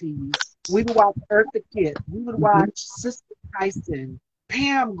Reese on TV. We would watch Eartha Kitt. We would watch Sister Tyson,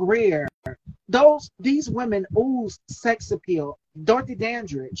 Pam Grier. These women oozed sex appeal. Dorothy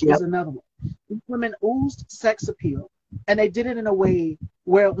Dandridge is another one. These women oozed sex appeal. And they did it in a way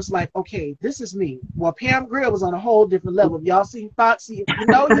where it was like, okay, this is me. Well, Pam Grier was on a whole different level. If y'all seen Foxy, you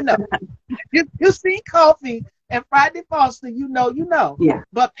know, you know. You see Coffee and Friday Foster, you know, you know. Yeah.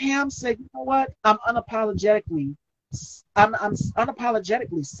 But Pam said, you know what? I'm unapologetically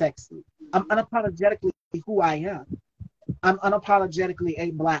sexy. I'm unapologetically who I am. I'm unapologetically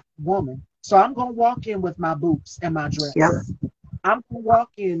a black woman. So I'm going to walk in with my boots and my dress. Yep. I'm going to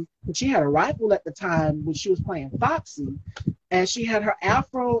walk in. She had a rifle at the time when she was playing Foxy, and she had her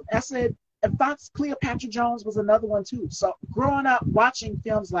afro. I said, and Cleopatra Jones was another one too. So growing up, watching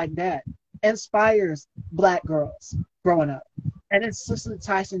films like that inspires black girls growing up. And then Sister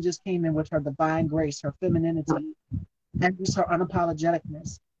Tyson just came in with her divine grace, her femininity, and just her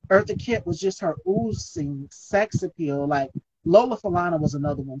unapologeticness. Eartha Kitt was just her oozing sex appeal. Like Lola Falana was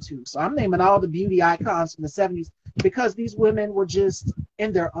another one too. So I'm naming all the beauty icons from the 70s because these women were just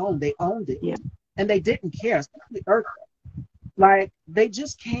in their own. They owned it. Yeah. And they didn't care, especially Eartha. Like they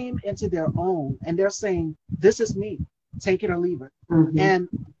just came into their own and they're saying, this is me, take it or leave it. Mm-hmm. And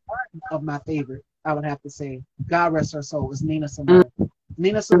one of my favorite, I would have to say, God rest her soul, is Nina Simone.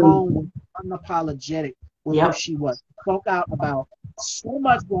 Nina Simone was unapologetic with who she was. Spoke out about so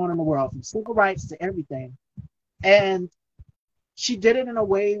much going on in the world, from civil rights to everything. And she did it in a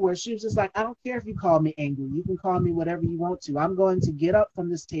way where she was just like, I don't care if you call me angry. You can call me whatever you want to. I'm going to get up from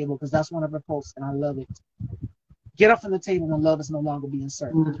this table, because that's one of her posts, and I love it. Get up from the table when love is no longer being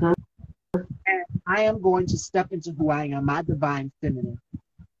served. Mm-hmm. And I am going to step into who I am, my divine feminine.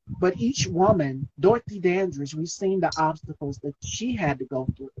 But each woman, Dorothy Dandridge, we've seen the obstacles that she had to go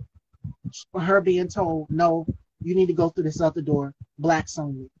through. For her being told, no, you need to go through this other door, blacks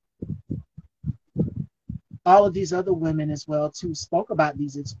only. All of these other women as well, too, spoke about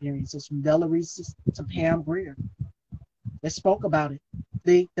these experiences, from Della Reese to Pam Grier. They spoke about it,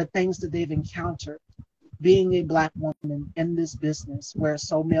 the things that they've encountered being a black woman in this business where it's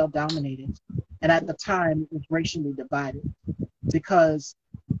so male dominated. And at the time, it was racially divided, because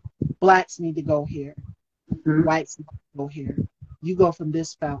blacks need to go here, whites need to go here. You go from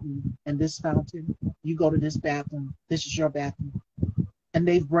this fountain and this fountain, you go to this bathroom, this is your bathroom. And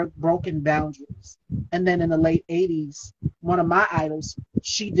they've broken boundaries. And then in the late 80s, one of my idols,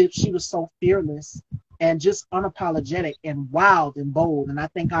 she was so fearless and just unapologetic and wild and bold. And I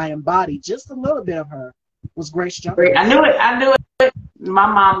think I embodied just a little bit of her, was Grace Jones. I knew it. My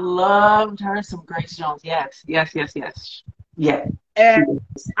mom loved her some Grace Jones. Yes. Yeah. And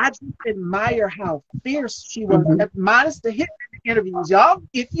I just admire how fierce she was, minus the hit interviews, y'all.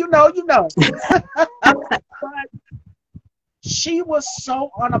 If you know, you know. But she was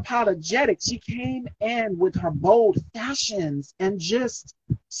so unapologetic. She came in with her bold fashions and just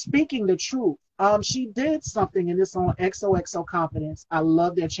speaking the truth. She did something in this on XOXO Confidence. I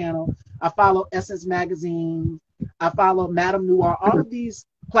love their channel. I follow Essence Magazine. I follow Madame Noir. All of these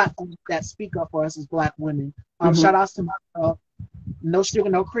platforms that speak up for us as black women. Shout outs to myself. No Sugar,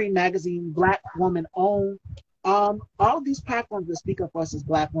 No Cream Magazine, Black Woman Owned. All of these platforms that speak up for us as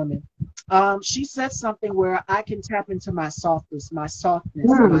black women. She said something where I can tap into my softness, my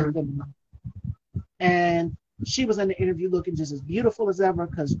feminine. And she was in the interview looking just as beautiful as ever,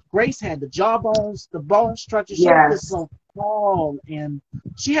 because Grace had the jawbones, the bone structure. She was so tall, and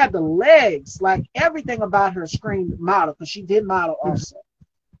she had the legs. Like, everything about her screamed model, because she did model also.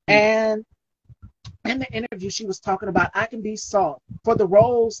 And in the interview, she was talking about, I can be soft. For the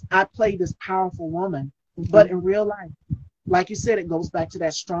roles, I play this powerful woman. But in real life, like you said, it goes back to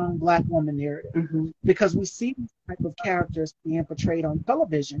that strong black woman narrative, because we see these type of characters being portrayed on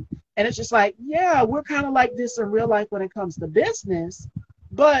television, and it's just like, yeah, we're kind of like this in real life when it comes to business,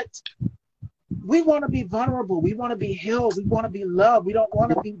 but we want to be vulnerable, we want to be healed, we want to be loved, we don't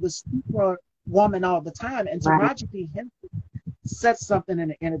want to be the super woman all the time. And Taraji P. Henson said something in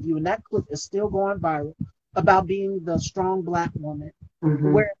an interview, and that clip is still going viral, about being the strong black woman,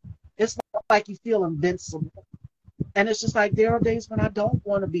 where it's like you feel invincible. And it's just like, there are days when I don't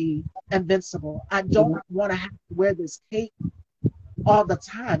want to be invincible. I don't want to have to wear this cape all the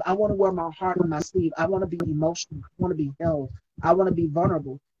time. I want to wear my heart on my sleeve. I want to be emotional. I want to be held. I want to be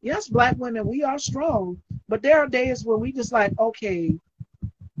vulnerable. Yes, black women, we are strong, but there are days when we just like, okay,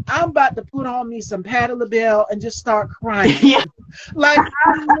 I'm about to put on me some Patti LaBelle and just start crying. Like,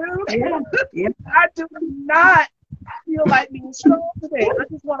 I do not feel like being strong today. I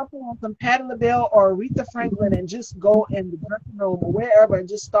just want to put on some Patti LaBelle or Aretha Franklin and just go in the dressing room or wherever and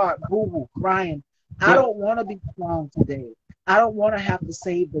just start boo-hoo crying. I don't want to be strong today. I don't want to have to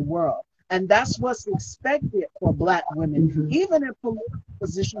save the world. And that's what's expected for black women, even in political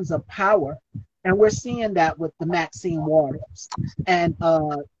positions of power. And we're seeing that with the Maxine Waters and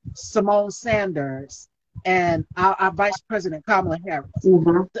Simone Sanders and our Vice President Kamala Harris.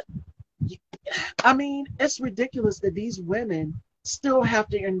 I mean, it's ridiculous that these women still have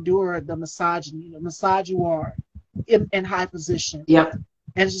to endure the misogyny, the misogynoir in high position.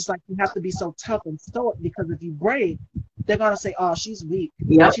 And it's just like, you have to be so tough and stoic, because if you break, they're going to say, oh, she's weak.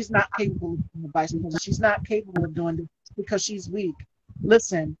 She's not capable of being the vice president. She's not capable of doing this because she's weak.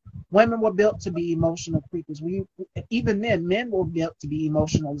 Listen, women were built to be emotional creatures. Even men were built to be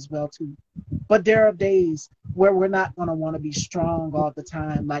emotional as well too. But there are days where we're not going to want to be strong all the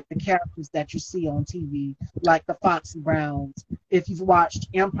time, like the characters that you see on TV, like the Foxy Browns. If you've watched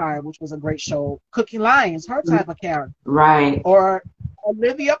Empire, which was a great show, Cookie Lyons, her type of character. Or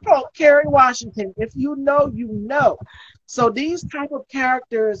Olivia Pope, Kerry Washington. If you know, you know. So these type of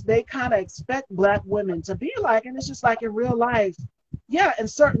characters, they kind of expect black women to be like, and it's just like in real life, yeah, in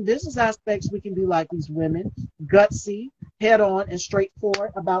certain business aspects, we can be like these women, gutsy, head on, and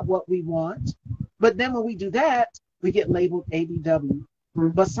straightforward about what we want. But then when we do that, we get labeled ABW.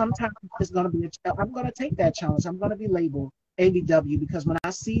 But sometimes it's going to be, I'm going to take that challenge. I'm going to be labeled ABW, because when I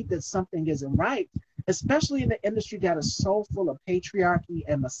see that something isn't right, especially in the industry that is so full of patriarchy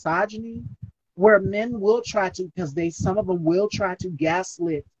and misogyny, where men will try to, because some of them will try to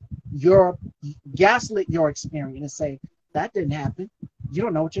gaslit your experience and say that didn't happen. You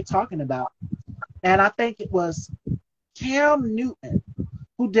don't know what you're talking about. And I think it was Cam Newton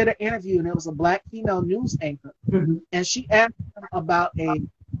who did an interview, and it was a black female news anchor, and she asked him about a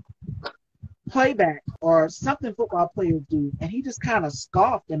playback or something football players do, and he just kind of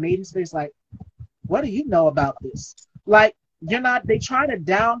scoffed and made his face like, "What do you know about this?" Like, you're not. They try to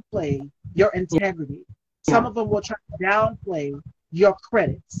downplay your integrity. Some of them will try to downplay your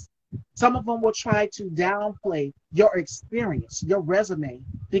credits. Some of them will try to downplay your experience, your resume,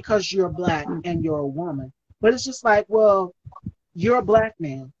 because you're black and you're a woman. But it's just like, well, you're a black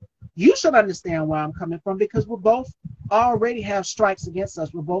man. You should understand where I'm coming from, because we both already have strikes against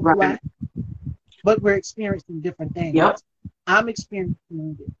us. We're both black, but we're experiencing different things. Yep. I'm experiencing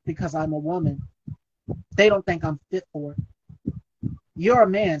it because I'm a woman. They don't think I'm fit for it. You're a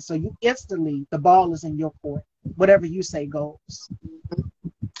man, so you instantly, the ball is in your court. Whatever you say goes.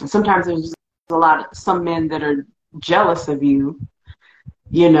 Sometimes there's some men that are jealous of you,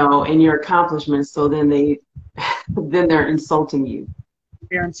 you know, and your accomplishments. So then they're insulting you.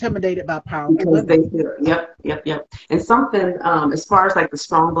 They're intimidated by power. Because they feel, yep. And something, as far as like the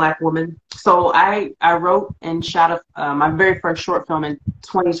strong black woman. So I wrote and shot my very first short film in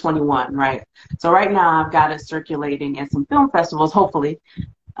 2021, right? So right now I've got it circulating at some film festivals, hopefully.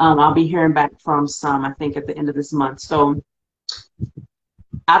 I'll be hearing back from some, I think, at the end of this month. So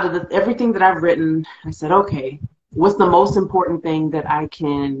out of everything that I've written, I said, okay, what's the most important thing that I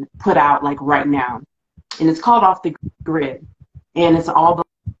can put out like right now? And it's called Off the Grid. And it's all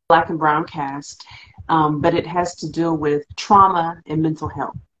black and brown cast, but it has to do with trauma and mental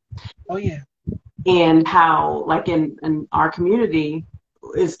health. Oh, yeah. And how, like in our community,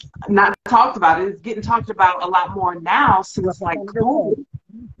 is not talked about. It's getting talked about a lot more now since like COVID.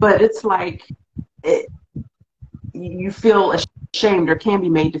 But it's like you feel ashamed, or can be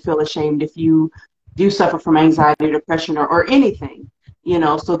made to feel ashamed, if you do suffer from anxiety or depression or anything. You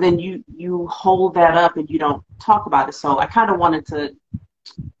know, so then you hold that up and you don't talk about it. So I kind of wanted to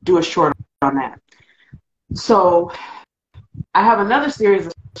do a short on that. So I have another series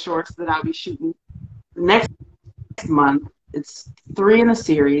of shorts that I'll be shooting next month. It's 3 in a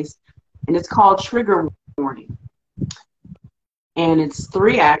series, and it's called Trigger Warning. And it's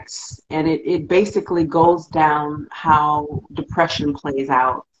 3 acts, and it basically goes down how depression plays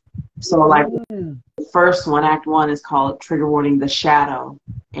out. So like the first one, Act 1, is called Trigger Warning, The Shadow.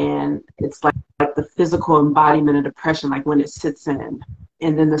 And it's like the physical embodiment of depression, like when it sits in.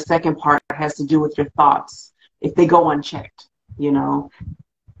 And then the second part has to do with your thoughts, if they go unchecked, you know.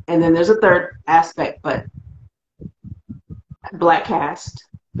 And then there's a third aspect, but black cast,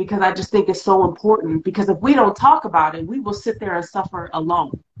 because I just think it's so important, because if we don't talk about it, we will sit there and suffer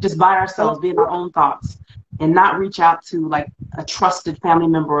alone, just by ourselves, being our own thoughts, and not reach out to like a trusted family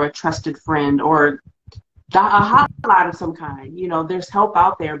member or a trusted friend or a hotline of some kind. You know, there's help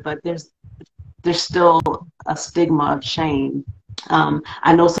out there, but there's still a stigma of shame.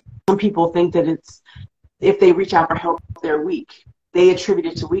 I know some people think that it's, if they reach out for help, they're weak. They attribute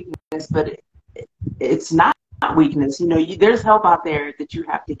it to weakness, but it's not weakness. You know, there's help out there that you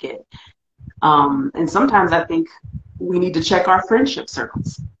have to get. And sometimes I think we need to check our friendship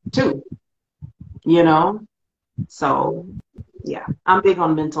circles too, you know? So yeah, I'm big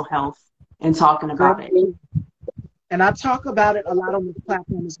on mental health and talking about it. And I talk about it a lot on this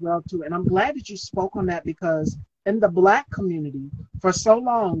platform as well too. And I'm glad that you spoke on that, because in the black community, for so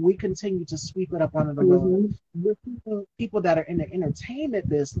long, we continue to sweep it up under the rug. With people that are in the entertainment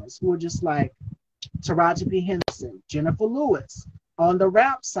business who are just like Taraji P. Henson, Jennifer Lewis. On the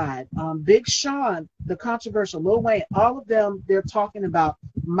rap side, Big Sean, the controversial Lil Wayne, all of them, they're talking about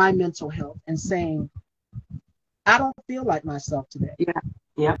my mental health and saying, I don't feel like myself today.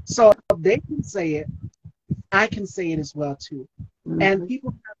 Yeah. So if they can say it, I can say it as well too. And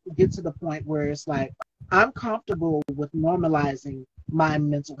people have to get to the point where it's like, I'm comfortable with normalizing my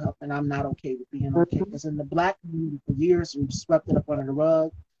mental health, and I'm not okay with being okay. Because in the black community for years, we've swept it up under the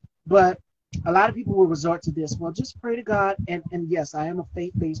rug. But a lot of people will resort to this. Well, just pray to God. And yes, I am a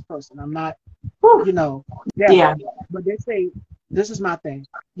faith-based person. I'm not, you know. Yeah. But they say, this is my thing.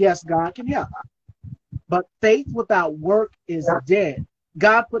 Yes, God can help. But faith without work is dead.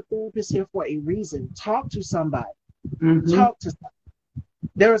 God put therapists here for a reason. Talk to somebody. Talk to somebody.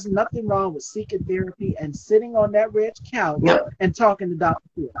 There is nothing wrong with seeking therapy and sitting on that red couch and talking to Dr.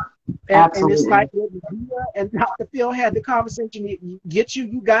 Phil. And it's like what Dejia and Dr. Phil had the conversation.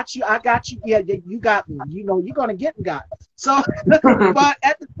 You got you, I got you. Yeah, you got me. You know, you're going to get got. So, but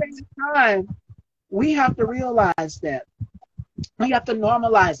at the same time, we have to realize that we have to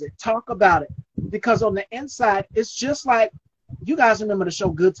normalize it, talk about it. Because on the inside, it's just like, you guys remember the show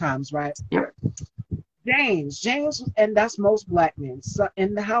Good Times, right? Yep. James, and that's most black men. So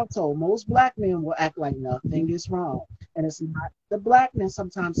in the household, most black men will act like nothing is wrong. And it's not the black men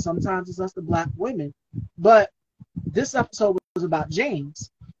sometimes it's us, the black women. But this episode was about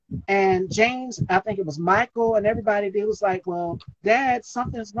James. And James, I think it was Michael and everybody, they was like, well, Dad,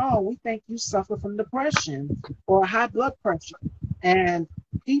 something's wrong. We think you suffer from depression or high blood pressure. And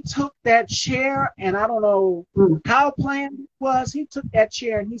he took that chair, and I don't know how planned it was. He took that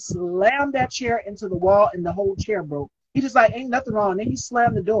chair and he slammed that chair into the wall, and the whole chair broke. He just like, ain't nothing wrong. And then he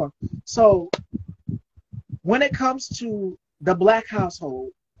slammed the door. So when it comes to the black household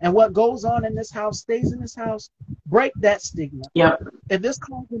and what goes on in this house stays in this house, break that stigma. Yep. If it's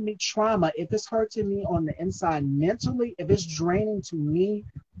causing me trauma, if it's hurting me on the inside mentally, if it's draining to me,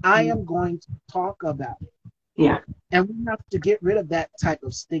 I am going to talk about it. Yeah. And we have to get rid of that type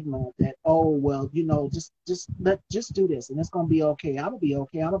of stigma that, oh, well, you know, just do this and it's going to be okay. I'm going to be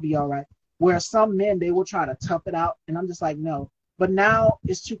okay. I'm going to be all right. Where some men, they will try to tough it out. And I'm just like, no. But now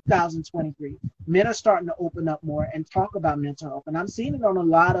it's 2023. Men are starting to open up more and talk about mental health. And I'm seeing it on a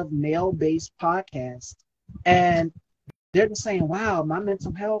lot of male-based podcasts. And they're just saying, wow, my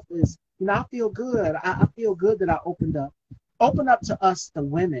mental health is, you know, I feel good. I feel good that I opened up. Open up to us, the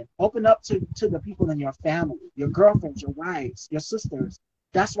women. Open up to the people in your family, your girlfriends, your wives, your sisters.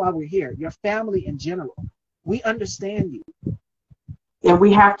 That's why we're here. Your family in general. We understand you. And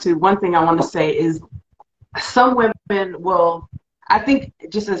we have to, one thing I want to say is some women will, I think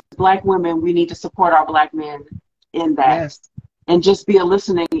just as black women, we need to support our black men in that. Yes. And just be a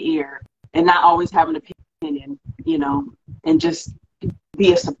listening ear and not always have an opinion, you know, and just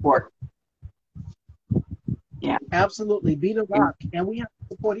be a support. Yeah, absolutely. Be the rock, and we have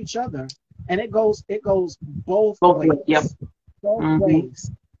to support each other. And it goes both ways. Yep. Both ways.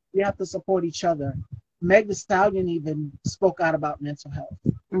 We have to support each other. Meg Thee Stallion even spoke out about mental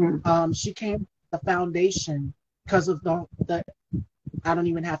health. She came to the foundation because of the I don't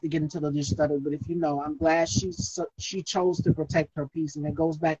even have to get into the study, but if you know, I'm glad she chose to protect her peace. And it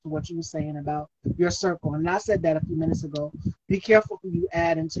goes back to what you were saying about your circle. And I said that a few minutes ago. Be careful who you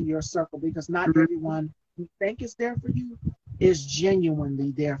add into your circle, because not everyone you think is there for you is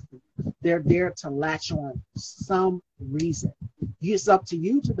genuinely there for you. They're there to latch on some reason. It's up to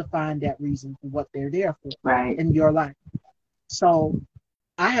you to define that reason for what they're there for in your life. So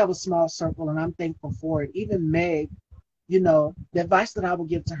I have a small circle, and I'm thankful for it. Even Meg, you know, the advice that I would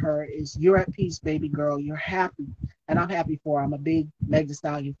give to her is, you're at peace, baby girl. You're happy. And I'm happy for her. I'm a big Meg Thee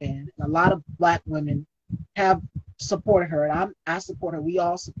Stallion fan. And a lot of black women have supported her. And I support her. We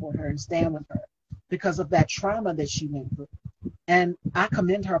all support her and stand with her because of that trauma that she went through. And I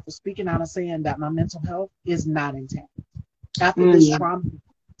commend her for speaking out and saying that my mental health is not intact. After this trauma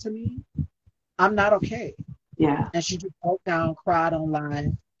to me, I'm not okay. Yeah. And she just broke down, cried on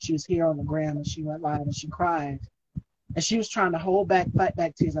live. She was here on the gram, and she went live and she cried. And she was trying to fight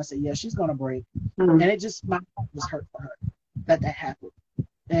back tears. I said, yeah, she's going to break. And it just, my heart was hurt for her that happened.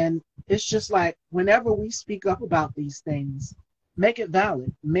 And it's just like, whenever we speak up about these things, make it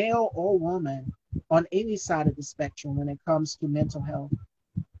valid, male or woman, on any side of the spectrum when it comes to mental health.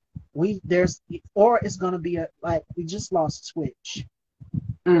 It's going to be we just lost Twitch.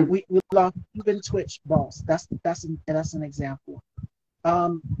 We lost even Twitch boss. That's an example.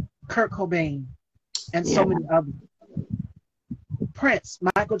 Kurt Cobain and so many others. Prince,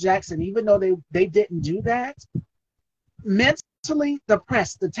 Michael Jackson, even though they didn't do that, mentally, the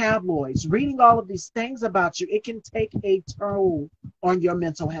press, the tabloids, reading all of these things about you, it can take a toll on your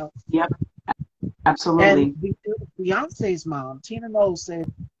mental health. Yep, absolutely. And Beyonce's mom, Tina Knowles,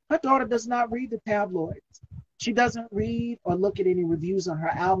 said her daughter does not read the tabloids. She doesn't read or look at any reviews on her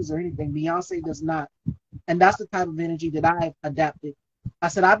albums or anything. Beyonce does not. And that's the type of energy that I've adapted. I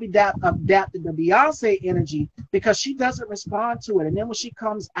said I've adapted the Beyonce energy because she doesn't respond to it. And then when she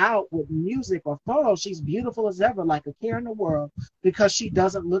comes out with music or photos, she's beautiful as ever, like a care in the world, because she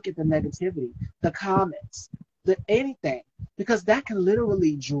doesn't look at the negativity, the comments, anything, because that can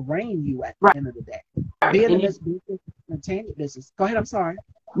literally drain you at the end of the day. Being in this business, entertainment business. Go ahead, I'm sorry.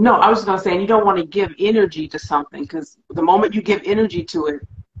 No, I was going to say, you don't want to give energy to something, because the moment you give energy to it,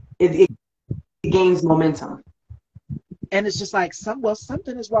 it gains momentum. And it's just like,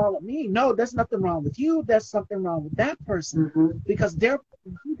 something is wrong with me. No, there's nothing wrong with you. There's something wrong with that person, because they're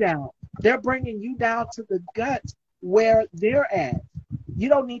bringing you down. They're bringing you down to the gut where they're at. You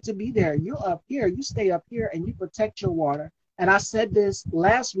don't need to be there. You're up here. You stay up here and you protect your water. And I said this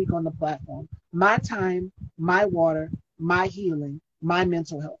last week on the platform. My time, my water, my healing, my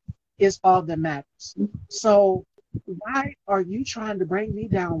mental health is all that matters. So Why are you trying to bring me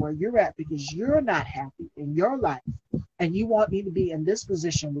down where you're at because you're not happy in your life and you want me to be in this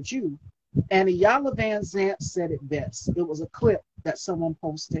position with you? And Iyanla Van Zant said it best. It was a clip that someone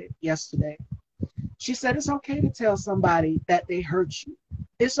posted yesterday. She said it's okay to tell somebody that they hurt you.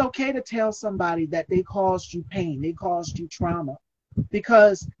 It's okay to tell somebody that they caused you pain, they caused you trauma.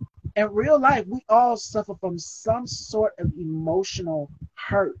 Because in real life, we all suffer from some sort of emotional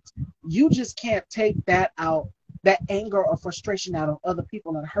hurt. You just can't take that out, that anger or frustration out on other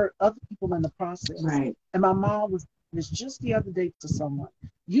people and hurt other people in the process. Right. And my mom was this just the other day to someone.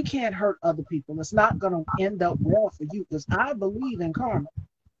 You can't hurt other people. It's not going to end up well for you because I believe in karma.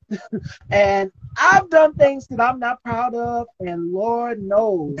 And I've done things that I'm not proud of, and Lord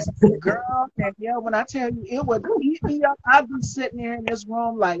knows, girl, Danielle, when I tell you it would eat me up, I'd be sitting here in this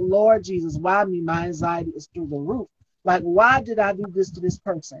room like, Lord Jesus, why me? My anxiety is through the roof. Like, why did I do this to this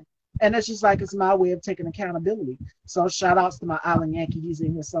person? And it's just like, it's my way of taking accountability. So shout outs to my island Yankee. He's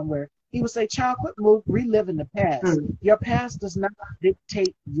in here somewhere. He would say, child, quit reliving the past. Your past does not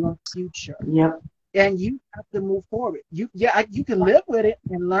dictate your future. Yep. And you have to move forward. You can live with it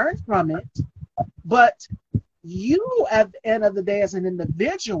and learn from it, but you, at the end of the day, as an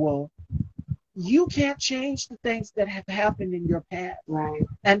individual, you can't change the things that have happened in your past. Right.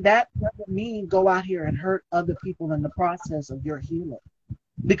 And that doesn't mean go out here and hurt other people in the process of your healing,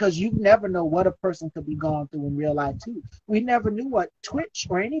 because you never know what a person could be going through in real life too. We never knew what Twitch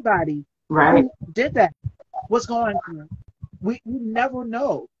or anybody Right. who did that was going through. We never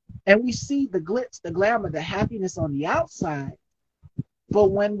know. And we see the glitz, the glamour, the happiness on the outside. But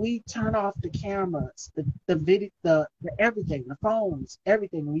when we turn off the cameras, the video, the everything, the phones,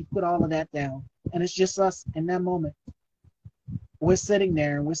 everything, we put all of that down. And it's just us in that moment. We're sitting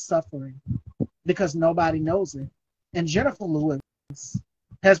there and we're suffering because nobody knows it. And Jennifer Lewis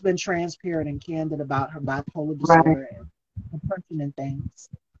has been transparent and candid about her bipolar disorder and depression and things.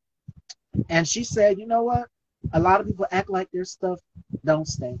 And she said, you know what? A lot of people act like their stuff don't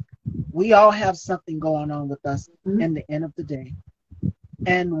stink. We all have something going on with us in the end of the day.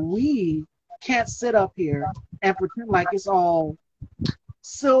 And we can't sit up here and pretend like it's all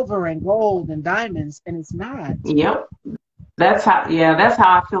silver and gold and diamonds, and it's not. Yep. That's how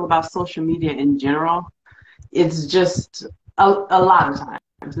I feel about social media in general. It's just a lot of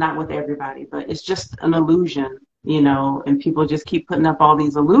times, not with everybody, but it's just an illusion, and people just keep putting up all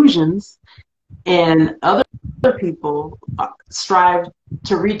these illusions, and other people strive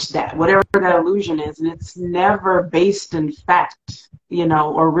to reach that, whatever that illusion is, and it's never based in fact,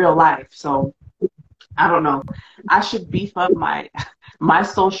 or real life. So I don't know. I should beef up my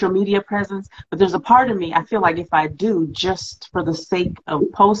social media presence, but there's a part of me, I feel like if I do, just for the sake of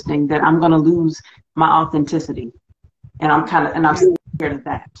posting, that I'm going to lose my authenticity, and I'm scared of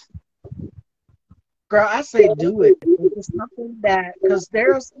that. Girl, I say do it. It's something that, because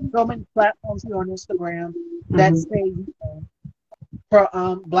there's so many platforms here on Instagram that say, for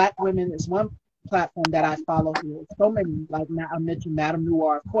Black women, is one platform that I follow here. So many, like I mentioned, Madame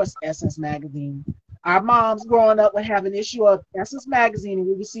Noir, of course, Essence Magazine. Our moms growing up would have an issue of Essence Magazine, and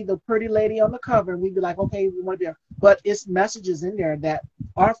we would see the pretty lady on the cover, and we'd be like, okay, we want to be there. But it's messages in there that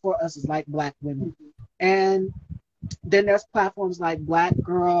are for us as like Black women. And then there's platforms like Black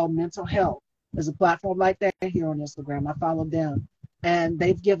Girl Mental Health. There's a platform like that here on Instagram. I follow them. And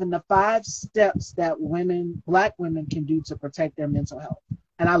they've given the 5 steps that Black women can do to protect their mental health.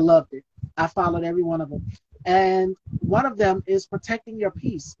 And I loved it. I followed every one of them. And one of them is protecting your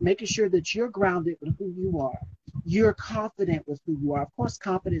peace, making sure that you're grounded with who you are. You're confident with who you are. Of course,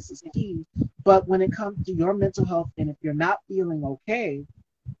 confidence is key. But when it comes to your mental health, and if you're not feeling okay,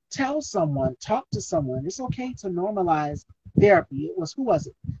 tell someone, talk to someone. It's okay to normalize therapy. Who was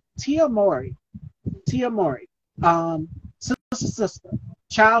it? Tia Mowry, sister,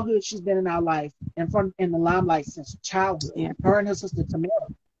 childhood. She's been in our life and in the limelight since childhood. Yeah. Her and her sister Tamara,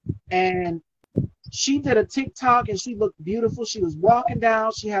 and she did a TikTok and she looked beautiful. She was walking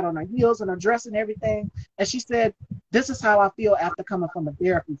down. She had on her heels and her dress and everything. And she said, "This is how I feel after coming from a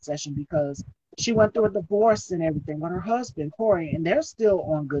therapy session," because she went through a divorce and everything with her husband Corey, and they're still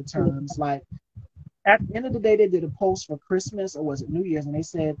on good terms. Like, at the end of the day, they did a post for Christmas, or was it New Year's, and they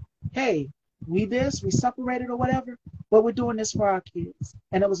said, hey, we separated or whatever, but we're doing this for our kids.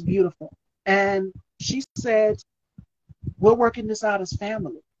 And it was beautiful. And she said, we're working this out as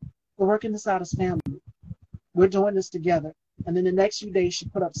family. We're doing this together. And then the next few days, she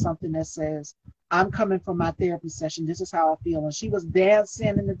put up something that says, I'm coming from my therapy session. This is how I feel. And she was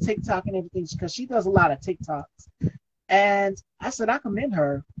dancing in the TikTok and everything, because she does a lot of TikToks. And I said, I commend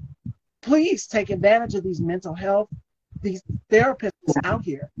her. Please take advantage of these mental health, these therapists out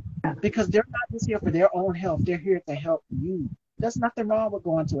here. because they're not just here for their own health. They're here to help you. There's nothing wrong with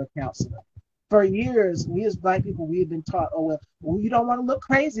going to a counselor. For years, we as Black people, we have been taught, oh, well, you don't want to look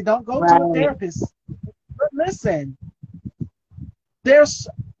crazy. Don't go to a therapist. But listen, there's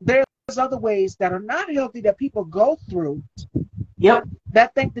other ways that are not healthy that people go through. Yep.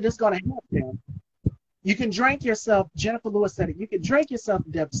 That think that it's going to help them. You can drink yourself. Jennifer Lewis said it. You can drink yourself to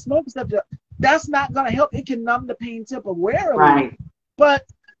death. Smoke yourself to death. That's not going to help. It can numb the pain temporarily. Right. But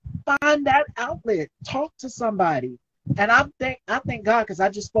find that outlet. Talk to somebody. And I thank God, because I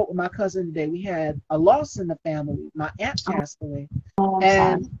just spoke with my cousin today. We had a loss in the family. My aunt passed away.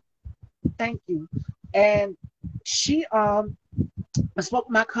 And thank you. And she I spoke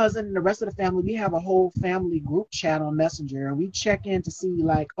with my cousin and the rest of the family. We have a whole family group chat on Messenger, and we check in to see,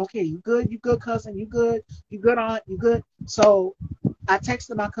 like, okay, you good, cousin, you good, aunt, you good. So I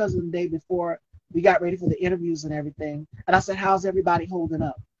texted my cousin the day before we got ready for the interviews and everything, and I said, how's everybody holding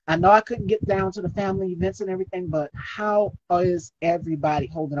up? I know I couldn't get down to the family events and everything, but how is everybody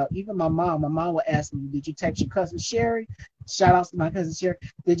holding up? Even my mom would ask me, did you text your cousin Sherry? Shout outs to my cousin Sherry.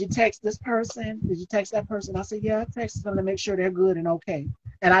 Did you text this person? Did you text that person? I said, yeah, I texted them to make sure they're good and okay.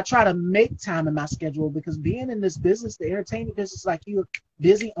 And I try to make time in my schedule, because being in this business, the entertainment business, like, you're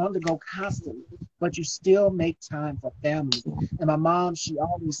busy on the go constantly, but you still make time for family. And my mom, she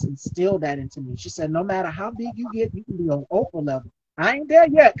always instilled that into me. She said, no matter how big you get, you can be on Oprah level. I ain't there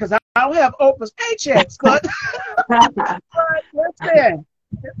yet, because I don't have Oprah's paychecks, but listen,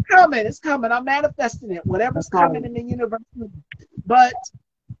 it's coming. I'm manifesting it. Whatever's coming in the universe. But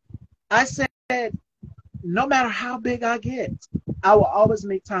I said, no matter how big I get, I will always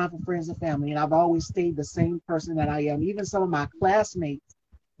make time for friends and family. And I've always stayed the same person that I am. Even some of my classmates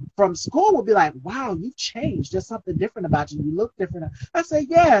from school will be like, wow, you've changed. There's something different about you. You look different. I say,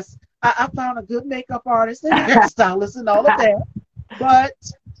 yes, I found a good makeup artist and hairstylist and all of that. But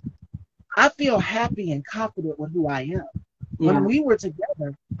I feel happy and confident with who I am. Yeah. When we were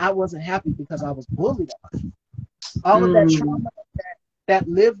together, I wasn't happy because I was bullied. All of that trauma that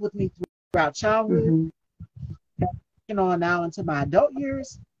lived with me throughout childhood, on now into my adult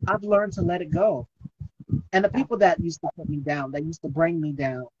years, I've learned to let it go. And the people that used to put me down, that used to bring me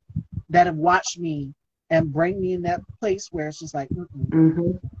down, that have watched me and bring me in that place where it's just like,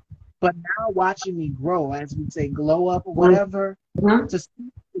 but now watching me grow, as we say, glow up or whatever, to see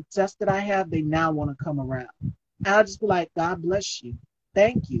the success that I have, they now want to come around. And I'll just be like, God bless you.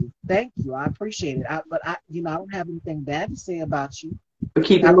 Thank you. I appreciate it. But I don't have anything bad to say about you. But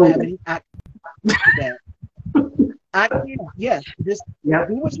keep it moving. I can't. Yes, just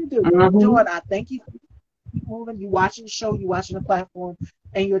do what you do. You're doing. I thank you for moving. You watching the show. You watching the platform,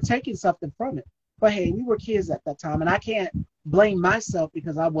 and you're taking something from it. But hey, we were kids at that time, and I can't blame myself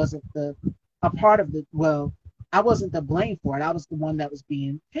because I wasn't a part of the. Well, I wasn't the blame for it. I was the one that was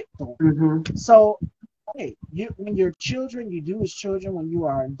being picked on. So, hey, when you're children, you do as children. When you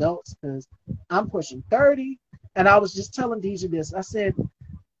are adults, because I'm pushing 30, and I was just telling Dejia this. I said,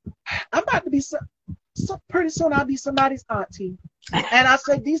 I'm about to be so pretty soon. I'll be somebody's auntie, and I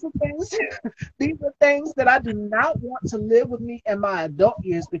said these are things that I do not want to live with me in my adult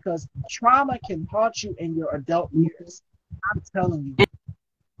years, because trauma can haunt you in your adult years. I'm telling you.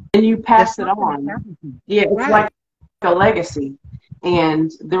 And you pass it on. Yeah, it's like a legacy.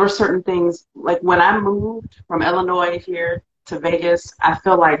 And there were certain things, like when I moved from Illinois here to Vegas, I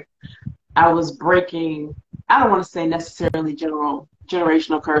feel like I was breaking, I don't want to say necessarily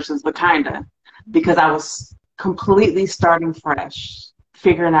generational curses, but kind of, because I was completely starting fresh,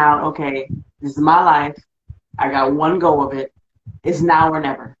 figuring out, okay, this is my life. I got one go of it. It's now or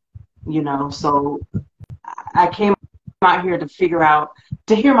never, So I came out here to figure out,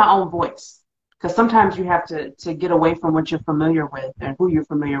 to hear my own voice. Because sometimes you have to get away from what you're familiar with and who you're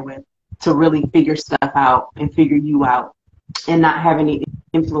familiar with to really figure stuff out and figure you out and not have any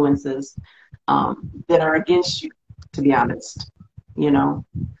influences that are against you, to be honest,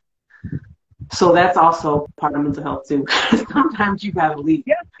 So that's also part of mental health too. Sometimes you gotta leave.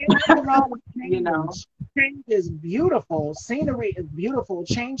 Yeah, change is beautiful. Scenery is beautiful.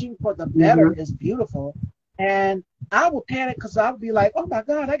 Changing for the better is beautiful. And I would panic because I would be like, oh my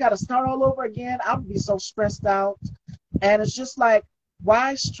God, I got to start all over again. I would be so stressed out. And it's just like,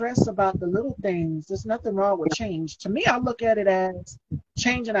 why stress about the little things? There's nothing wrong with change. To me, I look at it as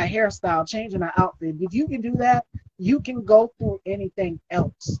changing a hairstyle, changing an outfit. If you can do that, you can go through anything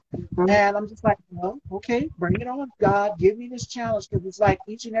else. And I'm just like, well, okay, bring it on, God. Give me this challenge, because it's like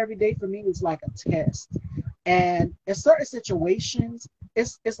each and every day for me is like a test. And in certain situations,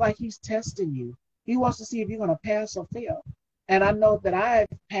 it's like he's testing you. He wants to see if you're going to pass or fail. And I know that I've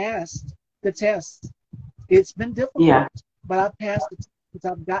passed the test. It's been difficult, but I've passed it. because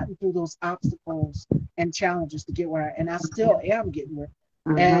I've gotten through those obstacles and challenges to get where and I still am getting there.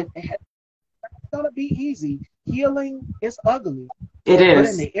 And it's gonna be easy. Healing is ugly. It But in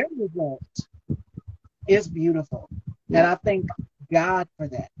is. the end result, it's beautiful. And I thank God for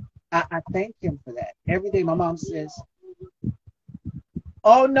that. I thank him for that. Every day my mom says,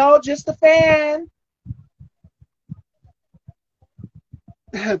 "Oh no, just a fan."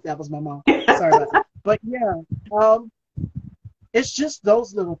 That was my mom. Sorry about that. But yeah, it's just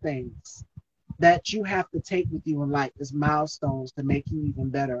those little things that you have to take with you in life as milestones to make you even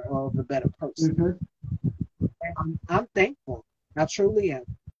better or a better person. And I'm thankful. I truly am.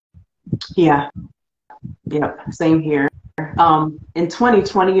 Yeah. Yeah. Same here. In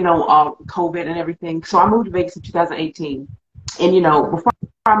 2020, all COVID and everything. So I moved to Vegas in 2018. And, before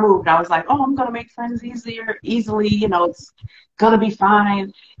I moved, I was like, oh, I'm going to make friends easily, it's going to be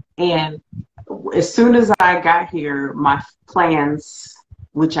fine. And as soon as I got here, my plans,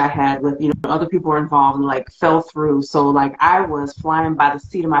 which I had with, other people were involved, like fell through. So like I was flying by the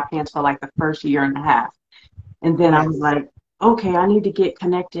seat of my pants for like the first year and a half. And then I was like, okay, I need to get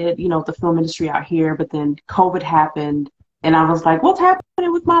connected, with the film industry out here. But then COVID happened and I was like, what's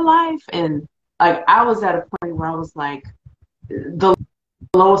happening with my life? And like, I was at a point where I was like, the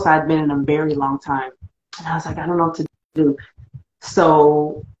lowest I'd been in a very long time. And I was like, I don't know what to do.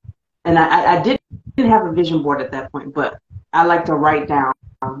 So, and I didn't have a vision board at that point, but I like to write down,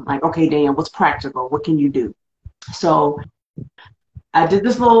 like, okay, Danielle, what's practical? What can you do? So I did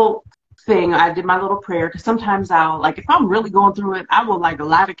this little thing. I did my little prayer because sometimes I'll, like, if I'm really going through it, I will like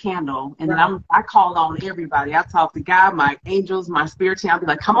light a candle and then I called on everybody. I talked to God, my angels, my spirit team. I'll be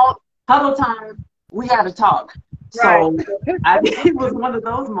like, come on, huddle time. We got to talk. So it was one of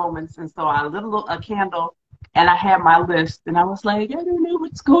those moments. And so I lit a candle and I had my list and I was like, I don't know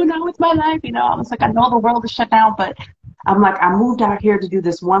what's going on with my life. I was like, I know the world is shut down, but I'm like, I moved out here to do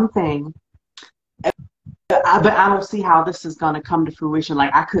this one thing. But I don't see how this is going to come to fruition.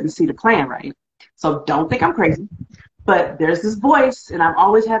 Like I couldn't see the plan, right? So don't think I'm crazy, but there's this voice and I've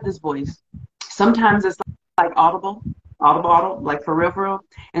always had this voice. Sometimes it's like audible, like for real.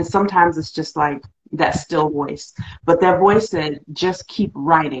 And sometimes it's just like that still voice. But that voice said, just keep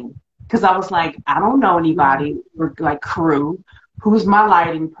writing. Because I was like, I don't know anybody or like crew. Who's my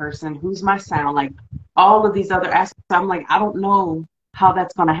lighting person? Who's my sound? Like all of these other aspects. I'm like, I don't know how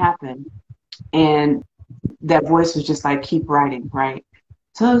that's going to happen. And that voice was just like, keep writing, right?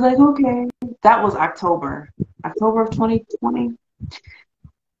 So I was like, okay. That was October of 2020.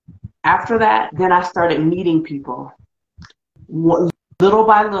 After that, then I started meeting people. Little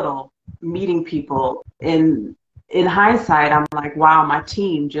by little, meeting people. And in hindsight, I'm like, wow, my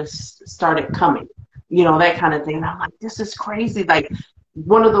team just started coming. That kind of thing. And I'm like, this is crazy. Like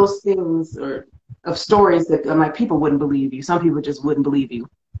one of those things or of stories that I'm like, people wouldn't believe you. Some people just wouldn't believe you.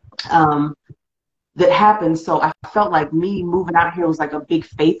 That happened. So I felt like me moving out here was like a big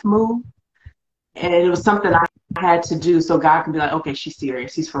faith move. And it was something I had to do so God can be like, okay, she's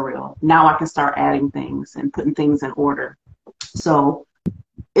serious. She's for real. Now I can start adding things and putting things in order. So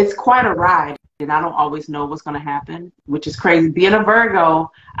it's quite a ride. And I don't always know what's going to happen, which is crazy. Being a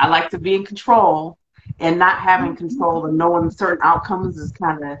Virgo, I like to be in control, and not having control and knowing certain outcomes is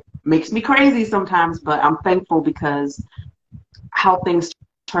kind of makes me crazy sometimes, but I'm thankful because how things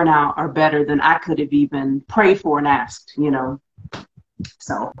turn out are better than I could have even prayed for and asked,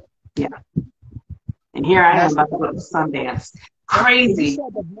 So, yeah. And here I am about to go to Sundance. Crazy.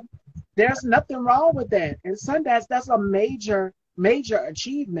 There's nothing wrong with that. And Sundance, that's a major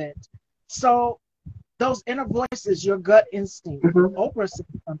achievement. So those inner voices, your gut instinct. Oprah said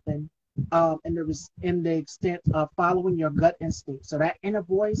something in the extent of following your gut instinct. So that inner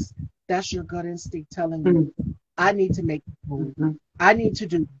voice, that's your gut instinct telling you, I need to make a move. I need to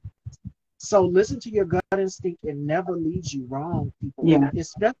do this. So listen to your gut instinct. It never leads you wrong, people. Yeah.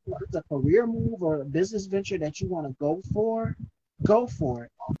 Especially if it's a career move or a business venture that you want to go for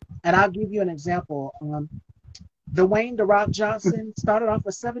it. And I'll give you an example. Dwayne "The Rock" Johnson started off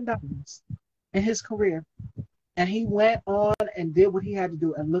with $7 in his career, and he went on and did what he had to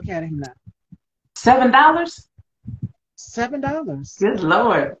do. And look at him now. $7? $7. Good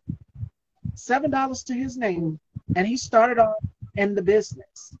Lord. $7 to his name, and he started off in the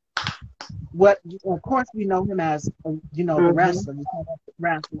business. What, of course, we know him as, the wrestler.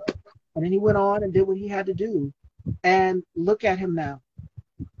 And then he went on and did what he had to do. And look at him now,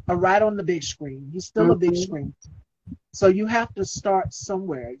 right on the big screen. He's still a big screen. So you have to start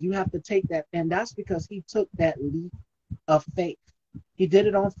somewhere. You have to take that, and that's because he took that leap of faith. He did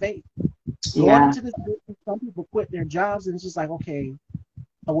it on faith. Going into this business, some people quit their jobs, and it's just like, okay,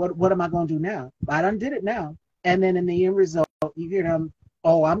 what am I going to do now? I done did it now. And then in the end result, you hear them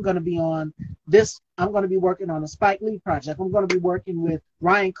oh, I'm going to be on this. I'm going to be working on a Spike Lee project. I'm going to be working with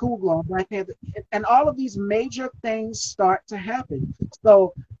Ryan Coogler on Black Panther. And all of these major things start to happen.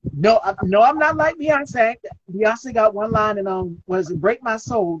 So, no, I'm not like Beyonce. Beyonce got one line in was it Break My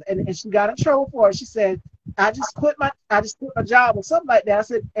Soul? And she got in trouble for it. She said, I just quit my job or something like that. I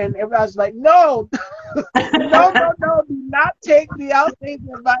said, and everybody's like, no, no, do not take Beyonce's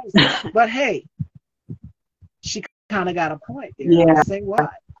advice. But hey, she kind of got a point there. Yeah. I'll say why.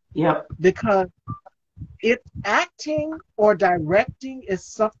 Yep. Because if acting or directing is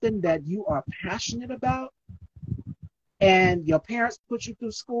something that you are passionate about, and your parents put you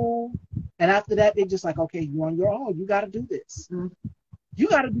through school, and after that they're just like, okay, you're on your own. You got to do this. Mm-hmm. You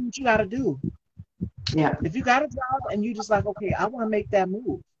got to do what you got to do. Yeah. If you got a job and you just like, okay, I want to make that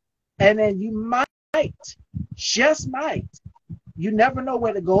move, and then you might, just might. You never know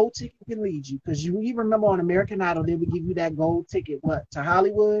where the gold ticket can lead you, because you even remember on American Idol, they would give you that gold ticket, to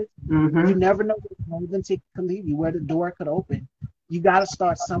Hollywood? Mm-hmm. You never know where the golden ticket can lead you, where the door could open. You got to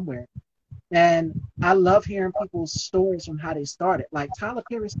start somewhere. And I love hearing people's stories from how they started. Like Tyler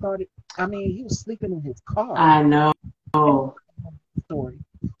Perry started, he was sleeping in his car. I know. Story.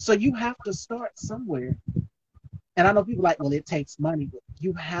 So you have to start somewhere. And I know people are like, well, it takes money, but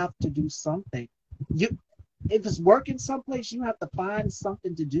you have to do something. If it's working someplace, you have to find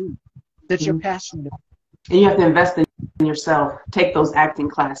something to do that you're passionate about. And you have to invest in yourself. Take those acting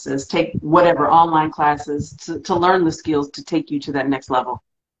classes, take whatever online classes to learn the skills to take you to that next level.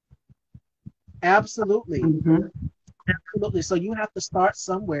 Absolutely. Mm-hmm. Absolutely. So you have to start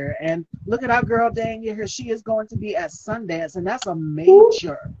somewhere. And look at our girl Danielle here. She is going to be at Sundance, and that's a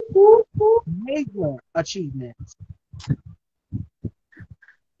major achievement.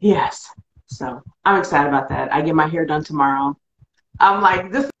 Yes. So I'm excited about that. I get my hair done tomorrow. I'm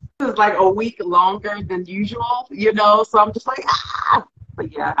like, this is like a week longer than usual, so I'm just like, ah.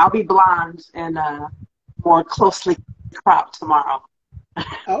 But yeah, I'll be blonde and more closely cropped tomorrow.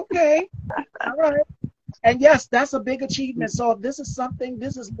 Okay. All right. And yes, that's a big achievement. So if this is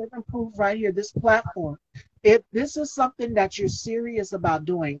living proof right here, this platform. If this is something that you're serious about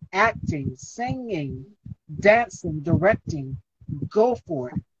doing, acting, singing, dancing, directing, go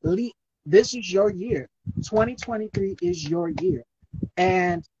for it. This is your year. 2023 is your year.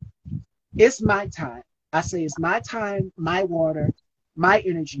 And it's my time. I say it's my time, my water, my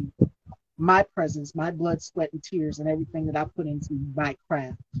energy, my presence, my blood, sweat, and tears, and everything that I put into my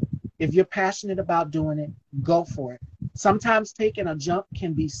craft. If you're passionate about doing it, go for it. Sometimes taking a jump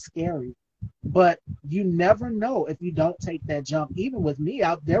can be scary, but you never know if you don't take that jump. Even with me,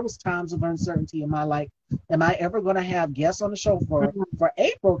 there was times of uncertainty in my life. Am I ever going to have guests on the show for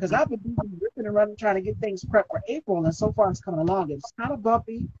April? Because I've been ripping and running trying to get things prepped for April, and so far it's coming along. It's kind of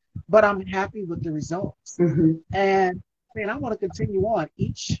bumpy, but I'm happy with the results. Mm-hmm. And I want to continue on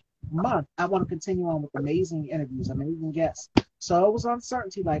each month. I want to continue on with amazing interviews, amazing guests. So it was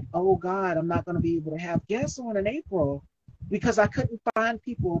uncertainty, like, oh God, I'm not going to be able to have guests on in April because I couldn't find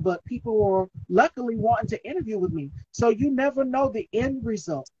people, but people were luckily wanting to interview with me. So you never know the end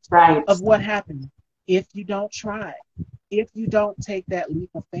result of what happened if you don't try, if you don't take that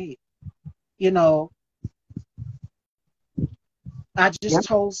leap of faith. I just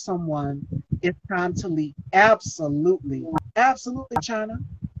told someone it's time to leap. Absolutely. Absolutely, China.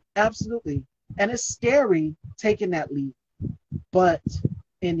 Absolutely. And it's scary taking that leap. But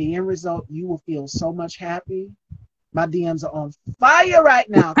in the end result, you will feel so much happy. My DMs are on fire right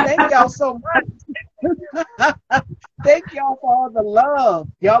now. Thank y'all so much. Thank y'all for all the love.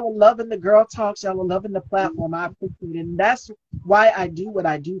 Y'all are loving the Girl Talks. Y'all are loving the platform. I appreciate it. And that's why I do what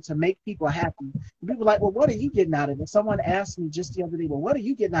I do, to make people happy. People are like, well, what are you getting out of it? Someone asked me just the other day, well, what are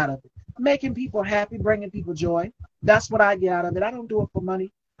you getting out of it? Making people happy, bringing people joy. That's what I get out of it. I don't do it for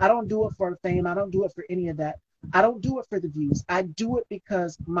money. I don't do it for fame. I don't do it for any of that. I don't do it for the views. I do it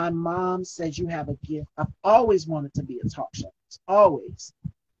because my mom says you have a gift. I've always wanted to be a talk show. Always.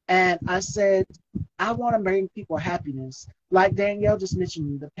 And I said, I want to bring people happiness. Like Danielle just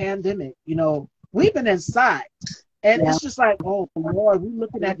mentioned, the pandemic, we've been inside. And it's just like, oh, Lord, we're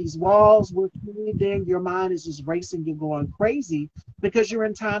looking at these walls. We're caving. Your mind is just racing. You're going crazy because you're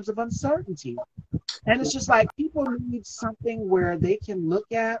in times of uncertainty. And it's just like people need something where they can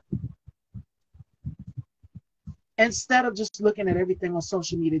look at, instead of just looking at everything on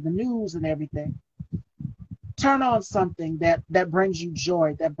social media, the news and everything. Turn on something that brings you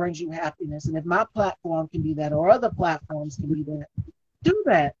joy, that brings you happiness. And if my platform can be that, or other platforms can be that, do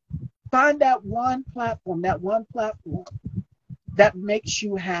that. Find that one platform that makes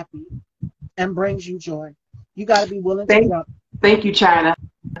you happy and brings you joy. You got to be willing to jump. Thank you, China.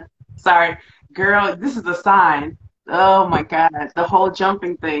 Sorry. Girl, this is a sign. Oh my God, the whole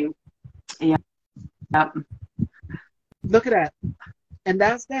jumping thing. Yeah. Yep. Look at that. And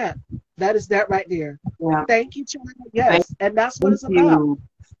that's that. That is that right there. Yeah. Thank you, China. Thank Yes. And that's what it's about. you.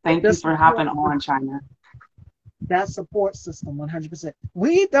 Thank The you for support, hopping on, China. that support system, 100%.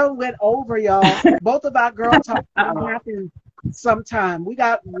 We done went over, y'all. Both of our girl talks will happen sometime. We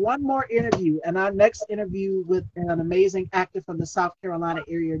got one more interview, and our next interview with an amazing actor from the South Carolina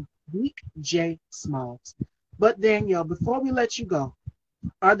area, Dejia Smalls. But Danielle, before we let you go,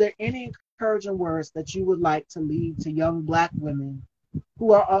 are there any encouraging words that you would like to leave to young Black women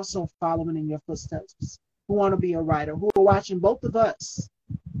who are also following in your footsteps, who want to be a writer, who are watching both of us,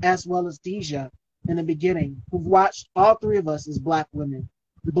 as well as Dejia in the beginning, who've watched all three of us as Black women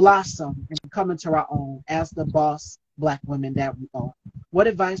blossom and come into our own as the boss Black women that we are? What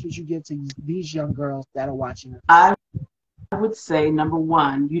advice would you give to these young girls that are watching us? I would say, number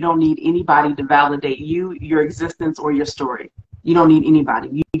one, you don't need anybody to validate you, your existence, or your story. You don't need anybody.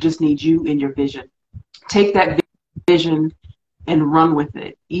 You just need you and your vision. Take that vision and run with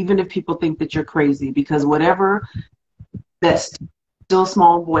it, even if people think that you're crazy, because whatever that still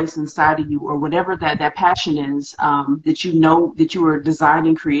small voice inside of you, or whatever that passion is, that you know that you were designed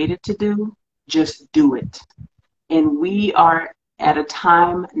and created to do, just do it. And we are at a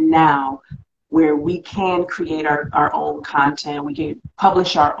time now where we can create our own content. We can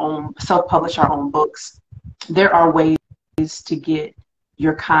publish our own, self-publish our own books. There are ways to get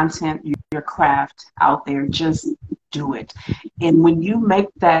your content, your craft out there. Just do it. And when you make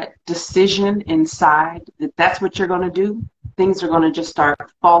that decision inside that that's what you're going to do, things are going to just start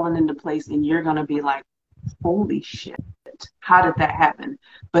falling into place, and you're going to be like, holy shit, how did that happen?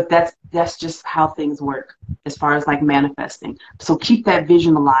 But that's just how things work as far as like manifesting. So keep that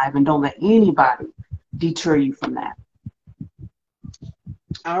vision alive and don't let anybody deter you from that.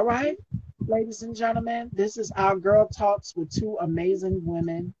 All right, ladies and gentlemen, this is our Girl Talks with two amazing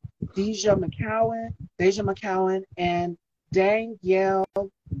women, Dejia McCowan and Danielle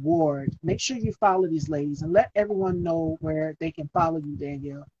Ward. Make sure you follow these ladies and let everyone know where they can follow you,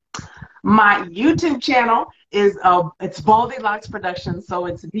 Danielle. My YouTube channel is it's Baldy Locks Productions, so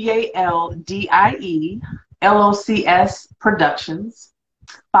it's BALDIELOCS Productions.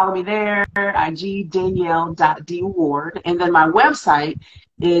 Follow me there, IG Danielle.dward, and then my website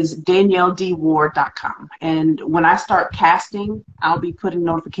is DanielleDward.com. And when I start casting, I'll be putting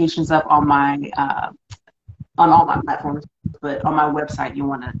notifications up on my on all my platforms, but on my website you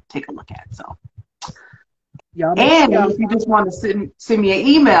want to take a look at. So. And if you just want to send me an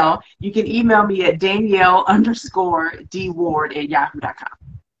email, you can email me at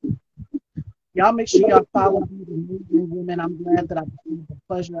Danielle_Dward@yahoo.com. Y'all make sure y'all follow these amazing women. I'm glad that I've had the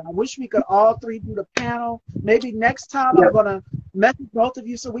pleasure. I wish we could all three do the panel. Maybe next time I'm going to message both of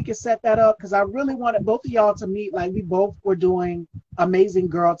you so we can set that up, because I really wanted both of y'all to meet. Like, we both were doing amazing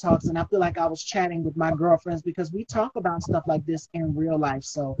girl talks, and I feel like I was chatting with my girlfriends because we talk about stuff like this in real life.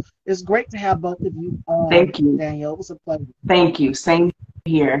 So it's great to have both of you on. Thank you, Danielle. It was a pleasure. Thank you. Same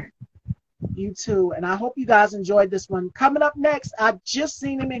here. You too. And I hope you guys enjoyed this one. Coming up next, I just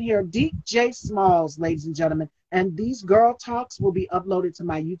seen him in here, Dejia Smalls, ladies and gentlemen. And these girl talks will be uploaded to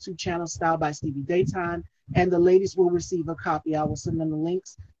my YouTube channel, Style by Stevie Daytime. And the ladies will receive a copy. I will send them the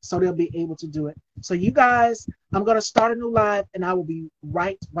links so they'll be able to do it. So you guys, I'm going to start a new live, and I will be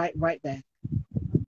right back.